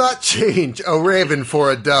 Who will not change a raven for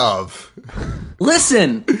a dove?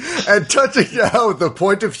 Listen! And touching now the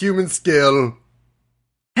point of human skill.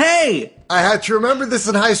 Hey! I had to remember this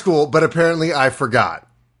in high school, but apparently I forgot.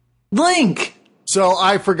 Link! So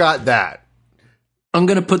I forgot that. I'm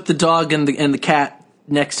gonna put the dog and the cat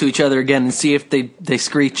next to each other again and see if they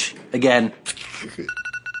screech again.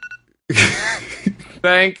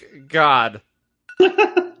 Thank God.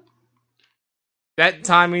 That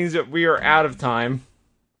time means that we are out of time.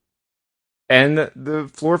 And the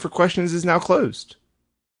floor for questions is now closed.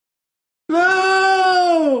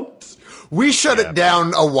 No! We shut it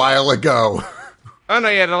down a while ago. Oh no,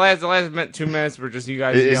 yeah, the last 2 minutes were just you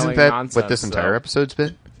guys Isn't yelling that nonsense. what this entire episode's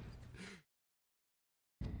been?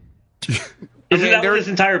 Isn't that what this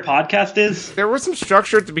entire podcast is? There was some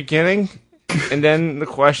structure at the beginning, and then the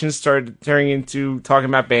questions started turning into talking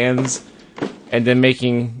about bands, and then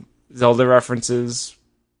making Zelda references,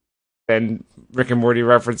 and Rick and Morty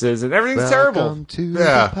references, and everything's terrible.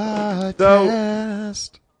 Yeah. So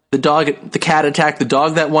The cat attacked the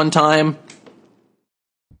dog that one time.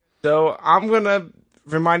 So I'm gonna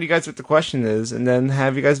remind you guys what the question is, and then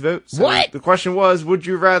have you guys vote. So What? The question was: would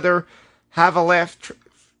you rather have a laugh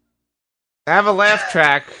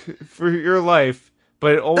track for your life,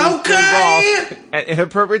 but it always goes off at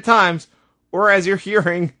inappropriate times, or as you're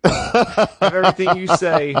hearing of everything you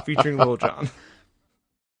say featuring Lil Jon?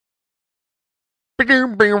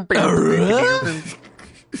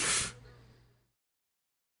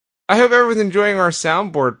 I hope everyone's enjoying our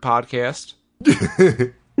soundboard podcast.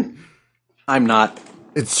 I'm not.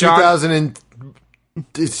 It's John?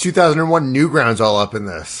 2001 Newgrounds all up in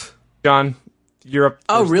this. John, you're up.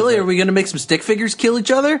 Oh, first really? to Are vote. we going to make some stick figures kill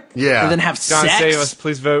each other? Yeah. And then have John, sex? save us.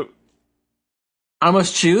 Please vote. I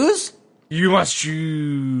must choose? You must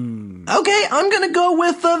choose. Okay, I'm going to go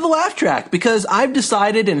with the laugh track because I've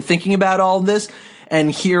decided in thinking about all this and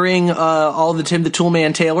hearing all the Tim the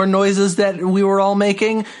Toolman Taylor noises that we were all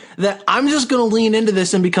making that I'm just going to lean into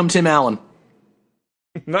this and become Tim Allen.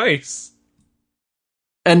 Nice.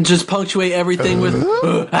 And just punctuate everything with And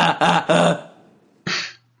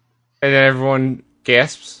then everyone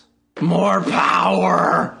gasps. more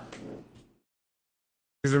power.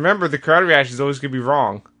 Because remember, the crowd reaction is always going to be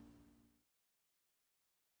wrong.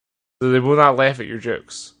 So they will not laugh at your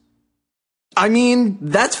jokes. I mean,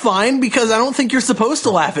 that's fine because I don't think you're supposed to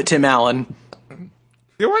laugh at Tim Allen.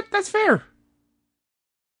 You know what? That's fair.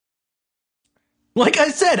 Like I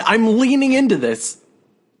said, I'm leaning into this.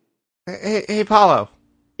 Hey, Paulo.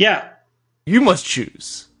 Yeah. You must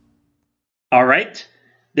choose. All right.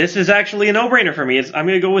 This is actually a no-brainer for me. I'm going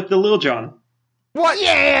to go with the Lil Jon. What?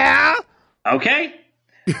 Yeah! Okay?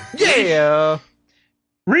 Yeah!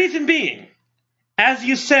 Reason being, as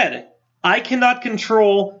you said, I cannot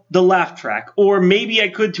control the laugh track. Or maybe I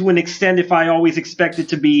could to an extent if I always expect it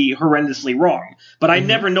to be horrendously wrong. But I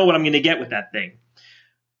never know what I'm going to get with that thing.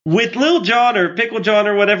 With Lil Jon or Pickle Jon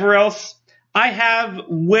or whatever else, I have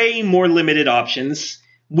way more limited options,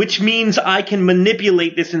 which means I can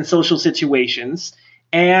manipulate this in social situations.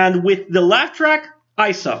 And with the laugh track,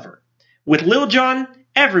 I suffer. With Lil Jon,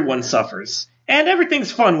 everyone suffers. And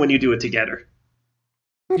everything's fun when you do it together.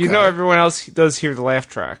 You know everyone else does hear the laugh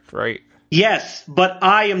track, right? Yes, but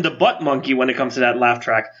I am the butt monkey when it comes to that laugh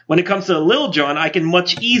track. When it comes to Lil Jon, I can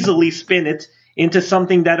much easily spin it into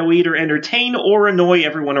something that will either entertain or annoy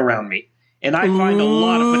everyone around me. And I find a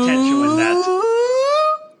lot of potential in that.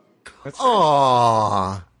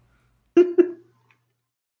 Aww.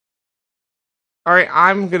 Alright,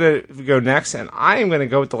 I'm gonna go next, and I am gonna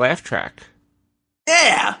go with the laugh track.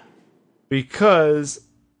 Yeah! Because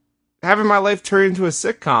having my life turn into a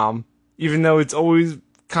sitcom, even though it's always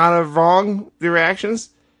kind of wrong, the reactions,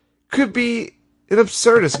 could be an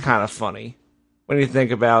absurdist kind of funny when you think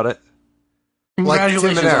about it.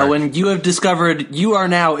 Congratulations, Tim and Eric. Owen. You have discovered you are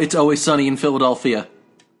now It's Always Sunny in Philadelphia.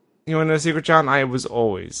 You want to know a secret, John? It's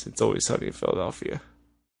always sunny in Philadelphia.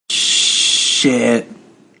 Shit.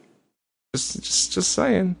 Just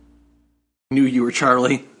saying. Knew you were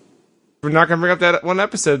Charlie. We're not gonna bring up that one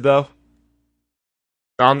episode though.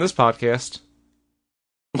 On this podcast.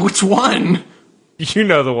 Which one? You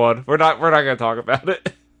know the one. We're not gonna talk about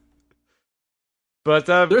it. But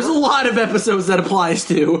There's a lot of episodes that applies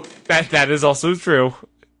to. that is also true.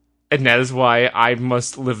 And that is why I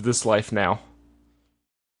must live this life now.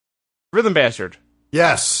 Rhythm Bastard,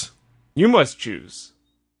 Yes. you must choose.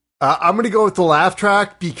 I'm going to go with the laugh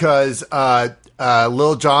track because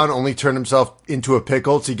Lil Jon only turned himself into a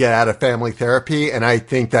pickle to get out of family therapy, and I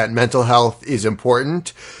think that mental health is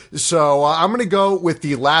important. So I'm going to go with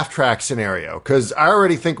the laugh track scenario because I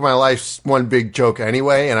already think my life's one big joke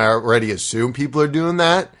anyway, and I already assume people are doing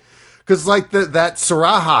that. Because like that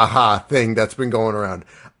Saraha thing that's been going around,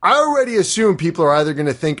 I already assume people are either going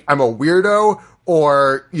to think I'm a weirdo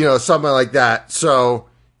or, something like that. So,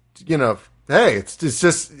 hey, it's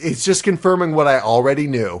just confirming what I already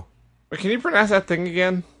knew. Can you pronounce that thing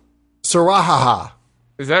again? Sarahaha.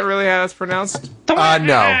 Is that really how it's pronounced?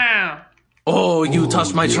 No. Oh, you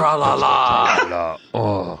touched my tra-la-la.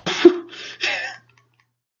 Oh.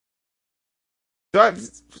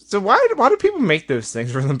 So why do people make those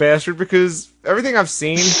things for the bastard? Because everything I've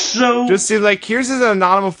seen just seems like here's an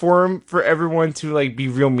anonymous forum for everyone to like be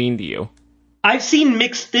real mean to you. I've seen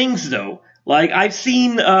mixed things though. Like I've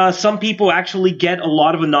seen some people actually get a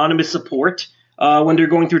lot of anonymous support when they're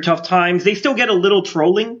going through tough times. They still get a little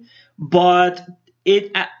trolling, but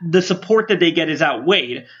the support that they get is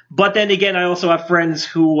outweighed. But then again, I also have friends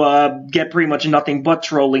who get pretty much nothing but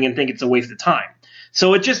trolling and think it's a waste of time.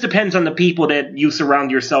 So it just depends on the people that you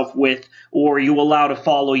surround yourself with or you allow to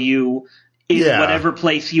follow you in whatever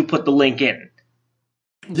place you put the link in.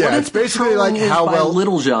 Yeah, it's basically like how well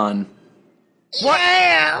Lil Jon. What?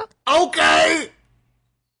 Yeah. Okay.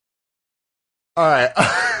 All right.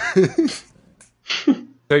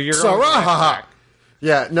 So you're Sarahaha.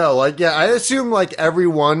 Yeah, no, I assume like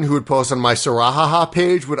everyone who would post on my Sarahaha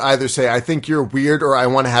page would either say, I think you're weird or I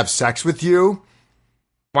want to have sex with you.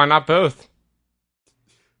 Why not both?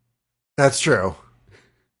 That's true.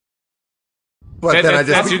 But then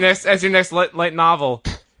that's your next light novel.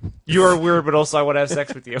 You are weird, but also I want to have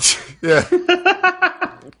sex with you. Yeah.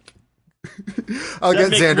 I'll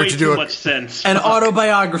get Xander to do much sense. An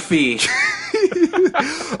autobiography.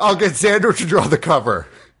 I'll get Xander to draw the cover.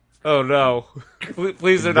 Oh no!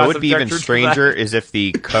 Please do not. What would be even stranger is if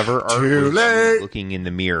the cover art was looking in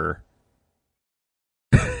the mirror.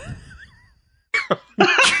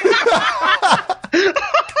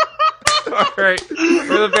 All right,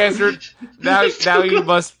 for the bastard. Now you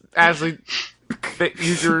must actually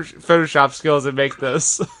use your Photoshop skills and make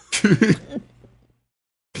this.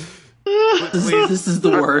 This is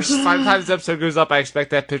the worst. By the time this episode goes up, I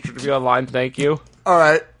expect that picture to be online. Thank you. All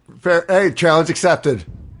right. Fair. Hey, challenge accepted.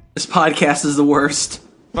 This podcast is the worst.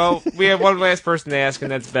 Well, we have one last person to ask,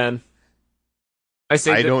 and that's Ben. I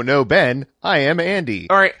don't know Ben. I am Andy.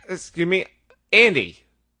 All right, excuse me. Andy,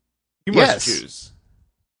 you must choose.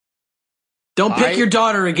 Don't pick your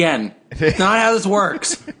daughter again. It's not how this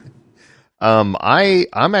works. I'm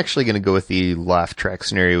actually going to go with the laugh track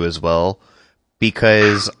scenario as well,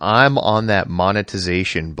 because I'm on that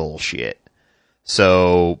monetization bullshit.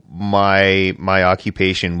 So my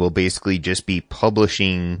occupation will basically just be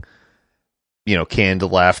publishing, canned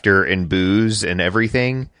laughter and booze and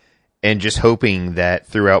everything, and just hoping that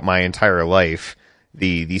throughout my entire life,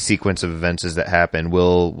 the sequence of events that happen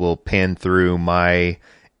will pan through my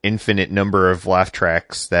infinite number of laugh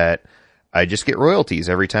tracks that I just get royalties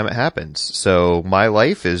every time it happens. So my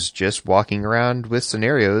life is just walking around with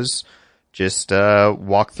scenarios. Just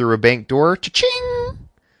walk through a bank door, cha-ching!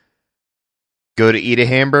 Go to eat a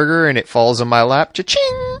hamburger and it falls on my lap,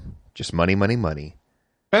 cha-ching! Just money, money, money.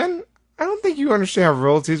 Ben, I don't think you understand how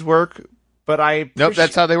royalties work, but Nope,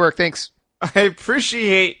 that's how they work, thanks. I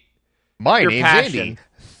appreciate My your name's passion. Andy.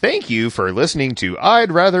 Thank you for listening to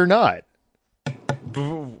I'd Rather Not.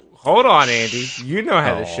 Hold on, Andy. You know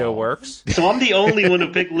how this show works. So I'm the only one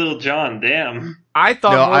who picked Lil Jon. Damn. I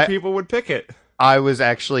thought more people would pick it. I was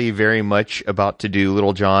actually very much about to do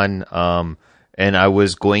Lil Jon, and I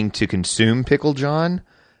was going to consume Pickle Jon,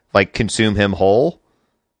 like consume him whole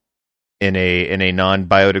in a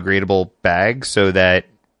non-biodegradable bag, so that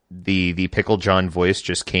the Pickle Jon voice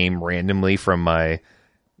just came randomly from my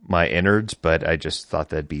innards. But I just thought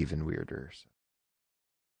that'd be even weirder. So.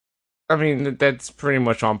 I mean, that's pretty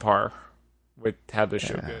much on par with how the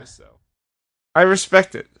show goes. So I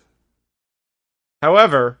respect it.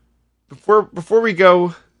 However, before we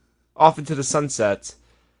go off into the sunset,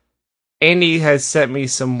 Andy has sent me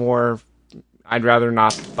some more I'd rather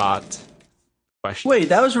not thought questions. Wait,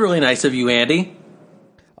 that was really nice of you, Andy.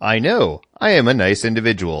 I know. I am a nice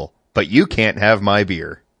individual, but you can't have my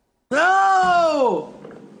beer. No!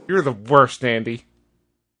 You're the worst, Andy.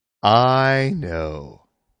 I know.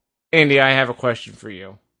 Andy, I have a question for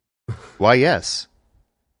you. Why, yes.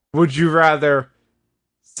 Would you rather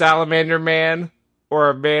Salamander Man or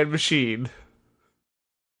a Man Machine?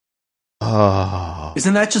 Oh.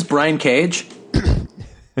 Isn't that just Brian Cage?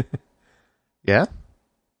 Yeah?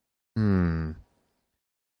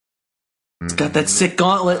 It's got that sick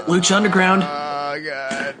gauntlet, Lucha Underground. Oh,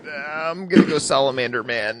 God. I'm gonna go Salamander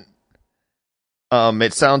Man.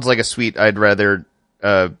 It sounds like a sweet I'd rather,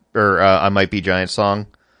 I Might Be Giant song.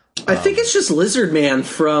 I think it's just Lizard Man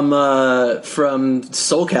from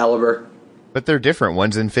Soul Calibur. But they're different.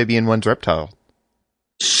 One's amphibian, one's reptile.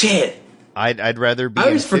 Shit. I'd rather be. I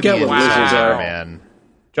always forget what lizards are. Man.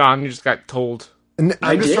 John, you just got told.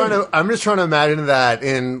 I'm just trying to imagine that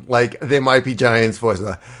in like They Might Be Giants' voice.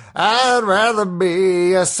 I'd rather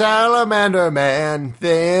be a salamander man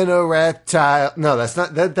than a reptile. No, that's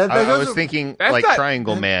not that. I was thinking like not,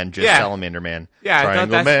 Triangle Man, just Salamander Man. Yeah,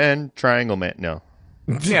 Triangle Man. No.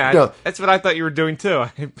 Yeah, no. That's what I thought you were doing too.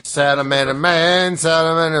 Salamander man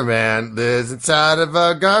lives inside of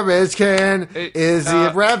a garbage can. Is he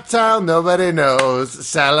a reptile? Nobody knows.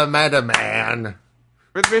 Salamander man.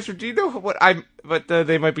 Mister, do you know what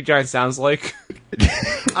They Might Be Giants sounds like?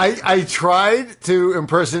 I tried to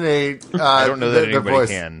impersonate. I don't know that anybody voice.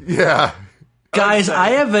 can. Yeah, Guys, I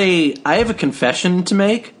have a confession to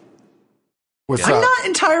make. What's I'm up? not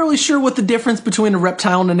entirely sure what the difference between a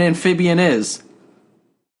reptile and an amphibian is.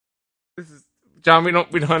 John, we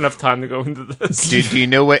don't have enough time to go into this. Do you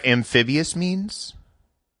know what amphibious means?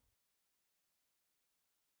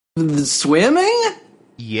 Swimming?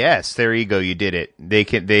 Yes, there you go. You did it. They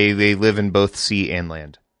live in both sea and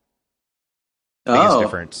land. Biggest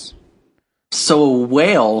difference So a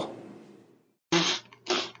whale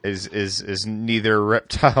is neither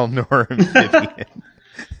reptile nor amphibian.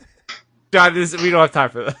 John, we don't have time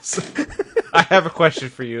for this. I have a question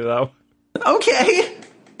for you though. Okay.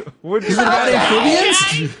 Would Is it about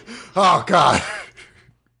amphibians? Oh God.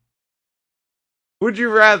 Would you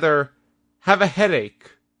rather have a headache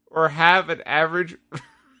or have an average?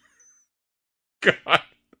 God,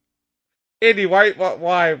 Andy,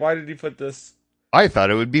 why did you put this? I thought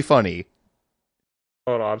it would be funny.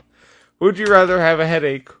 Hold on. Would you rather have a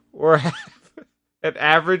headache or have an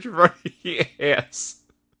average runny ass?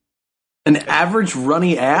 An average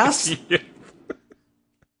runny ass? Yeah.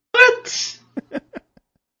 What?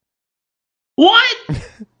 What?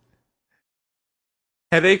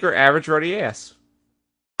 Headache or average runny ass?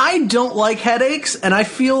 I don't like headaches, and I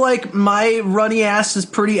feel like my runny ass is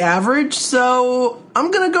pretty average, so I'm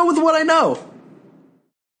gonna go with what I know.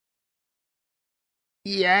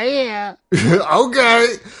 Yeah. Okay.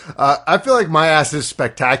 I feel like my ass is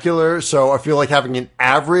spectacular, so I feel like having an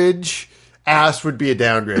average ass would be a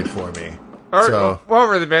downgrade for me. All right, So- well,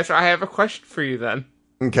 really, Master, I have a question for you then.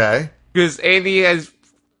 Okay. Because Andy has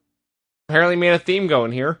apparently made a theme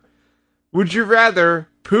going here. Would you rather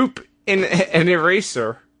poop in an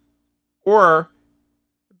eraser or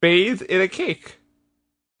bathe in a cake?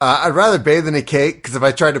 I'd rather bathe in a cake, because if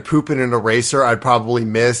I tried to poop in an eraser, I'd probably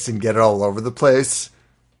miss and get it all over the place.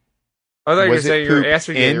 I thought you were going Was to say it your poop ass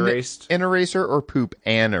would get in erased. an eraser or poop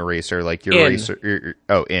an eraser? Like your In. eraser.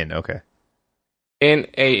 In. Okay. In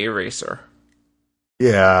a eraser.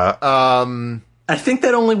 Yeah. I think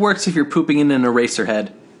that only works if you're pooping in an eraser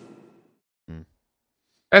head.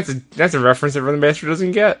 That's a reference that Rhythm Master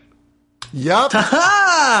doesn't get. Yup.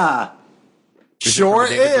 Ha! Sure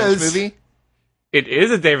David Lynch is. movie? It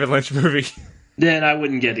is a David Lynch movie. Then I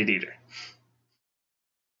wouldn't get it either.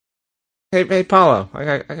 Hey, Paulo, I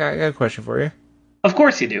got a question for you. Of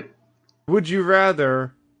course you do. Would you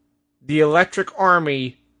rather the Electric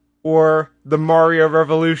Army or the Mario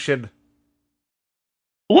Revolution?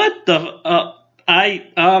 What the?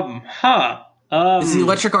 Does the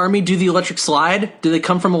Electric Army do the electric slide? Do they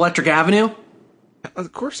come from Electric Avenue?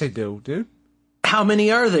 Of course they do, dude. How many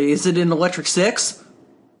are they? Is it in Electric 6?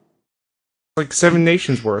 Like 7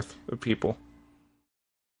 nations worth of people.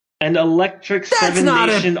 An electric That's seven not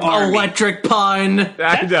nation an army. electric pun.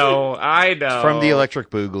 I know. From the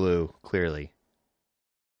Electric Boogaloo, clearly.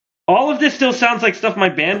 All of this still sounds like stuff my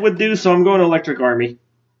band would do, so I'm going Electric Army.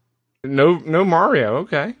 No Mario,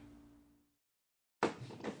 okay.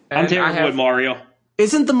 I'm terrible with Mario.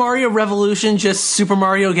 Isn't the Mario Revolution just Super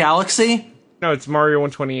Mario Galaxy? No, it's Mario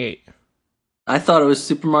 128. I thought it was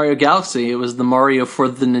Super Mario Galaxy. It was the Mario for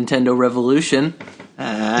the Nintendo Revolution.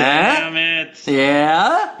 Damn it.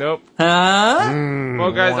 Yeah? Nope. Huh?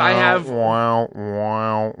 Well, guys, I have one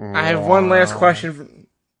last question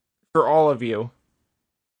for all of you,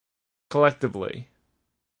 collectively.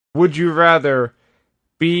 Would you rather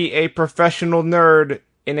be a professional nerd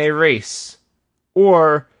in a race,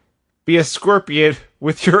 or be a scorpion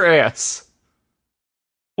with your ass?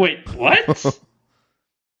 Wait, what?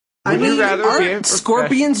 I Would you mean, rather be a aren't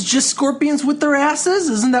scorpions just scorpions with their asses?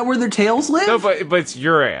 Isn't that where their tails live? No, but it's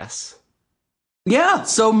your ass. Yeah,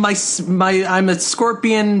 so I'm a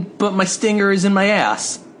scorpion, but my stinger is in my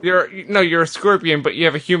ass. You're a scorpion, but you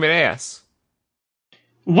have a human ass.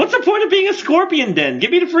 What's the point of being a scorpion then?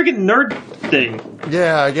 Give me the friggin' nerd thing.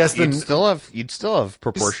 Yeah, I guess You'd still have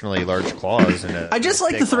proportionally large claws. I just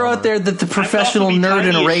like to throw out there that the professional be nerd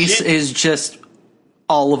in tiny a as race shit. is just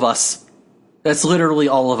all of us. That's literally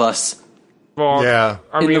all of us Well, Yeah.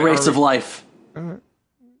 in the race of life.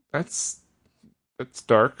 That's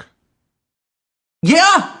dark.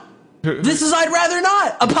 Yeah! This is I'd Rather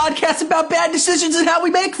Not, a podcast about bad decisions and how we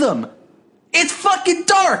make them. It's fucking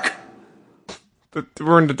dark.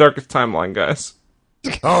 We're in the darkest timeline, guys.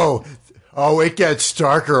 Oh, it gets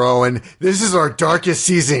darker, Owen. This is our darkest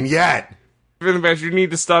season yet. You need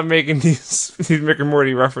to stop making these Rick and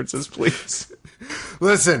Morty references, please.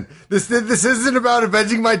 Listen, this isn't about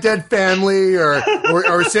avenging my dead family or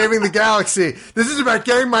saving the galaxy. This is about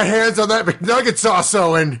getting my hands on that McNugget sauce,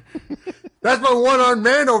 Owen. That's my one-armed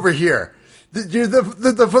man over here.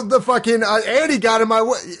 The fucking Andy got in my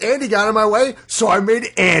way. Andy got in my way, so I made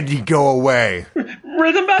Andy go away.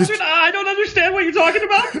 Rhythm Bastard, I don't understand what you're talking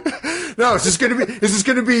about. No, it's just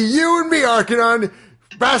gonna be you and me, Arcanon.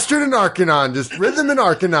 Bastard and Arcanon, just Rhythm and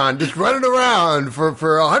Arcanon, just running around for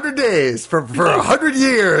 100 days, for 100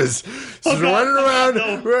 years. Just running around,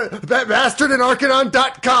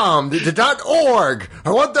 bastardindarcanon.com, the .org.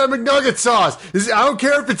 I want that McNugget sauce. I don't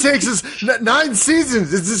care if it takes us 9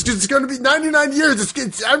 seasons. It's going to be 99 years.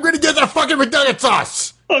 I'm going to get that fucking McNugget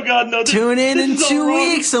sauce. Oh, God, no. Tune in 2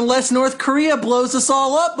 weeks, unless North Korea blows us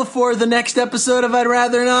all up before the next episode of I'd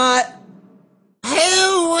Rather Not.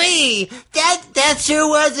 Hooey! That sure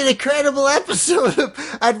was an incredible episode of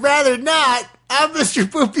I'd Rather Not. I'm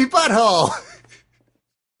Mr. Poopy Butthole.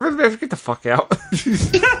 Get the fuck out.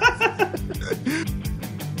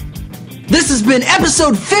 This has been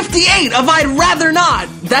episode 58 of I'd Rather Not.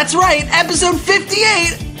 That's right, episode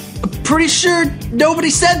 58. I'm pretty sure nobody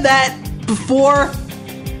said that before.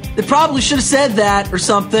 They probably should have said that or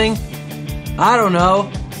something. I don't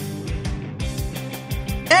know.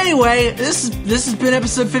 Anyway, this has been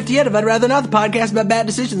episode 58 of I'd Rather Not, the podcast about bad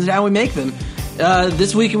decisions and how we make them.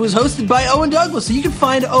 This week it was hosted by Owen Douglas, so you can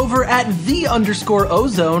find over at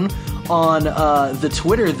 _ozone on the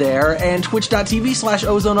Twitter there, and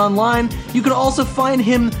twitch.tv/ozoneonline. You can also find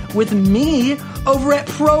him with me over at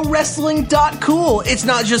prowrestling.cool. It's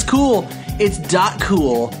not just cool, it's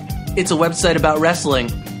 .cool. It's a website about wrestling.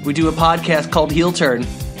 We do a podcast called Heel Turn.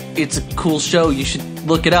 It's a cool show. You should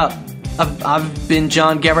look it up. I've been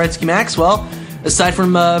John Gavretsky Maxwell. Aside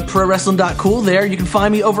from prowrestling.cool there, you can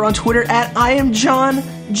find me over on Twitter at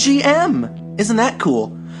IamJohnGM. Isn't that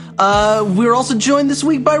cool? We're also joined this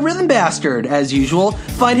week by Rhythm Bastard, as usual.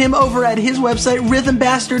 Find him over at his website,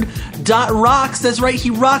 rhythmbastard.rocks. That's right,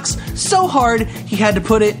 he rocks so hard, he had to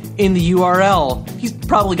put it in the URL. He's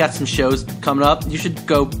probably got some shows coming up. You should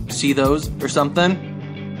go see those or something.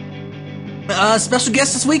 Special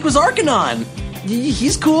guest this week was Arcanon.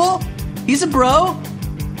 He's cool. He's a bro.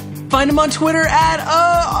 Find him on Twitter at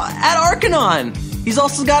Arcanon. He's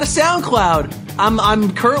also got a SoundCloud.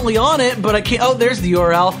 I'm currently on it, but I can't. Oh, there's the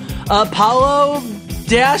URL.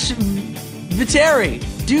 Paulo-Viteri.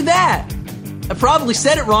 Do that. I probably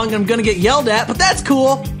said it wrong and I'm going to get yelled at, but that's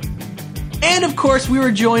cool. And of course, we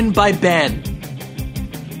were joined by Ben.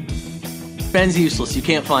 Ben's useless. You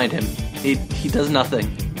can't find him. He does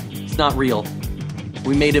nothing. It's not real.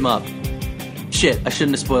 We made him up. Shit, I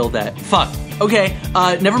shouldn't have spoiled that. Fuck. Okay,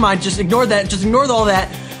 never mind. Just ignore that. Just ignore all that.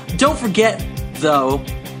 Don't forget, though,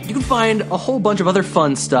 you can find a whole bunch of other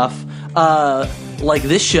fun stuff, like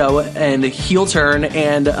this show and Heel Turn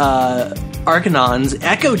and Arcanon's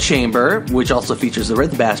Echo Chamber, which also features the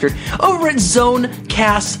Rhythm Bastard, over at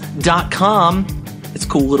zonecast.com. It's a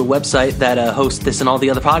cool little website that hosts this and all the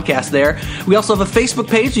other podcasts there. We also have a Facebook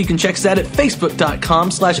page, so you can check us out at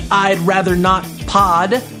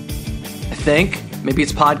facebook.com/I'dRatherNotPod. I think. Maybe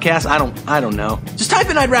it's podcast. I don't know. Just type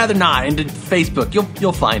in I'd Rather Not into Facebook.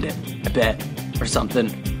 You'll find it. I bet. Or something.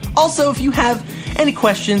 Also, if you have any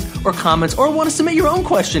questions or comments or want to submit your own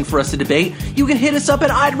question for us to debate, you can hit us up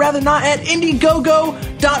at I'd Rather Not at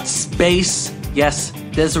indiegogo.space. Yes,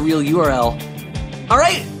 there's a real URL.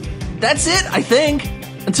 Alright, that's it, I think.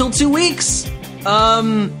 Until 2 weeks.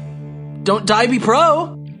 Don't die, be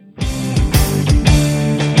pro.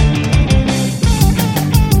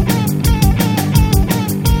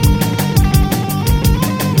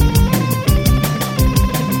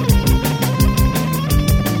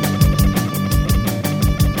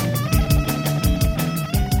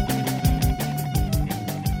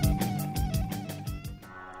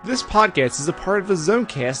 This podcast is a part of the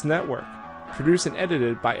Zonecast network, produced and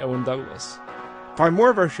edited by Owen Douglas. Find more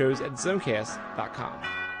of our shows at zonecast.com.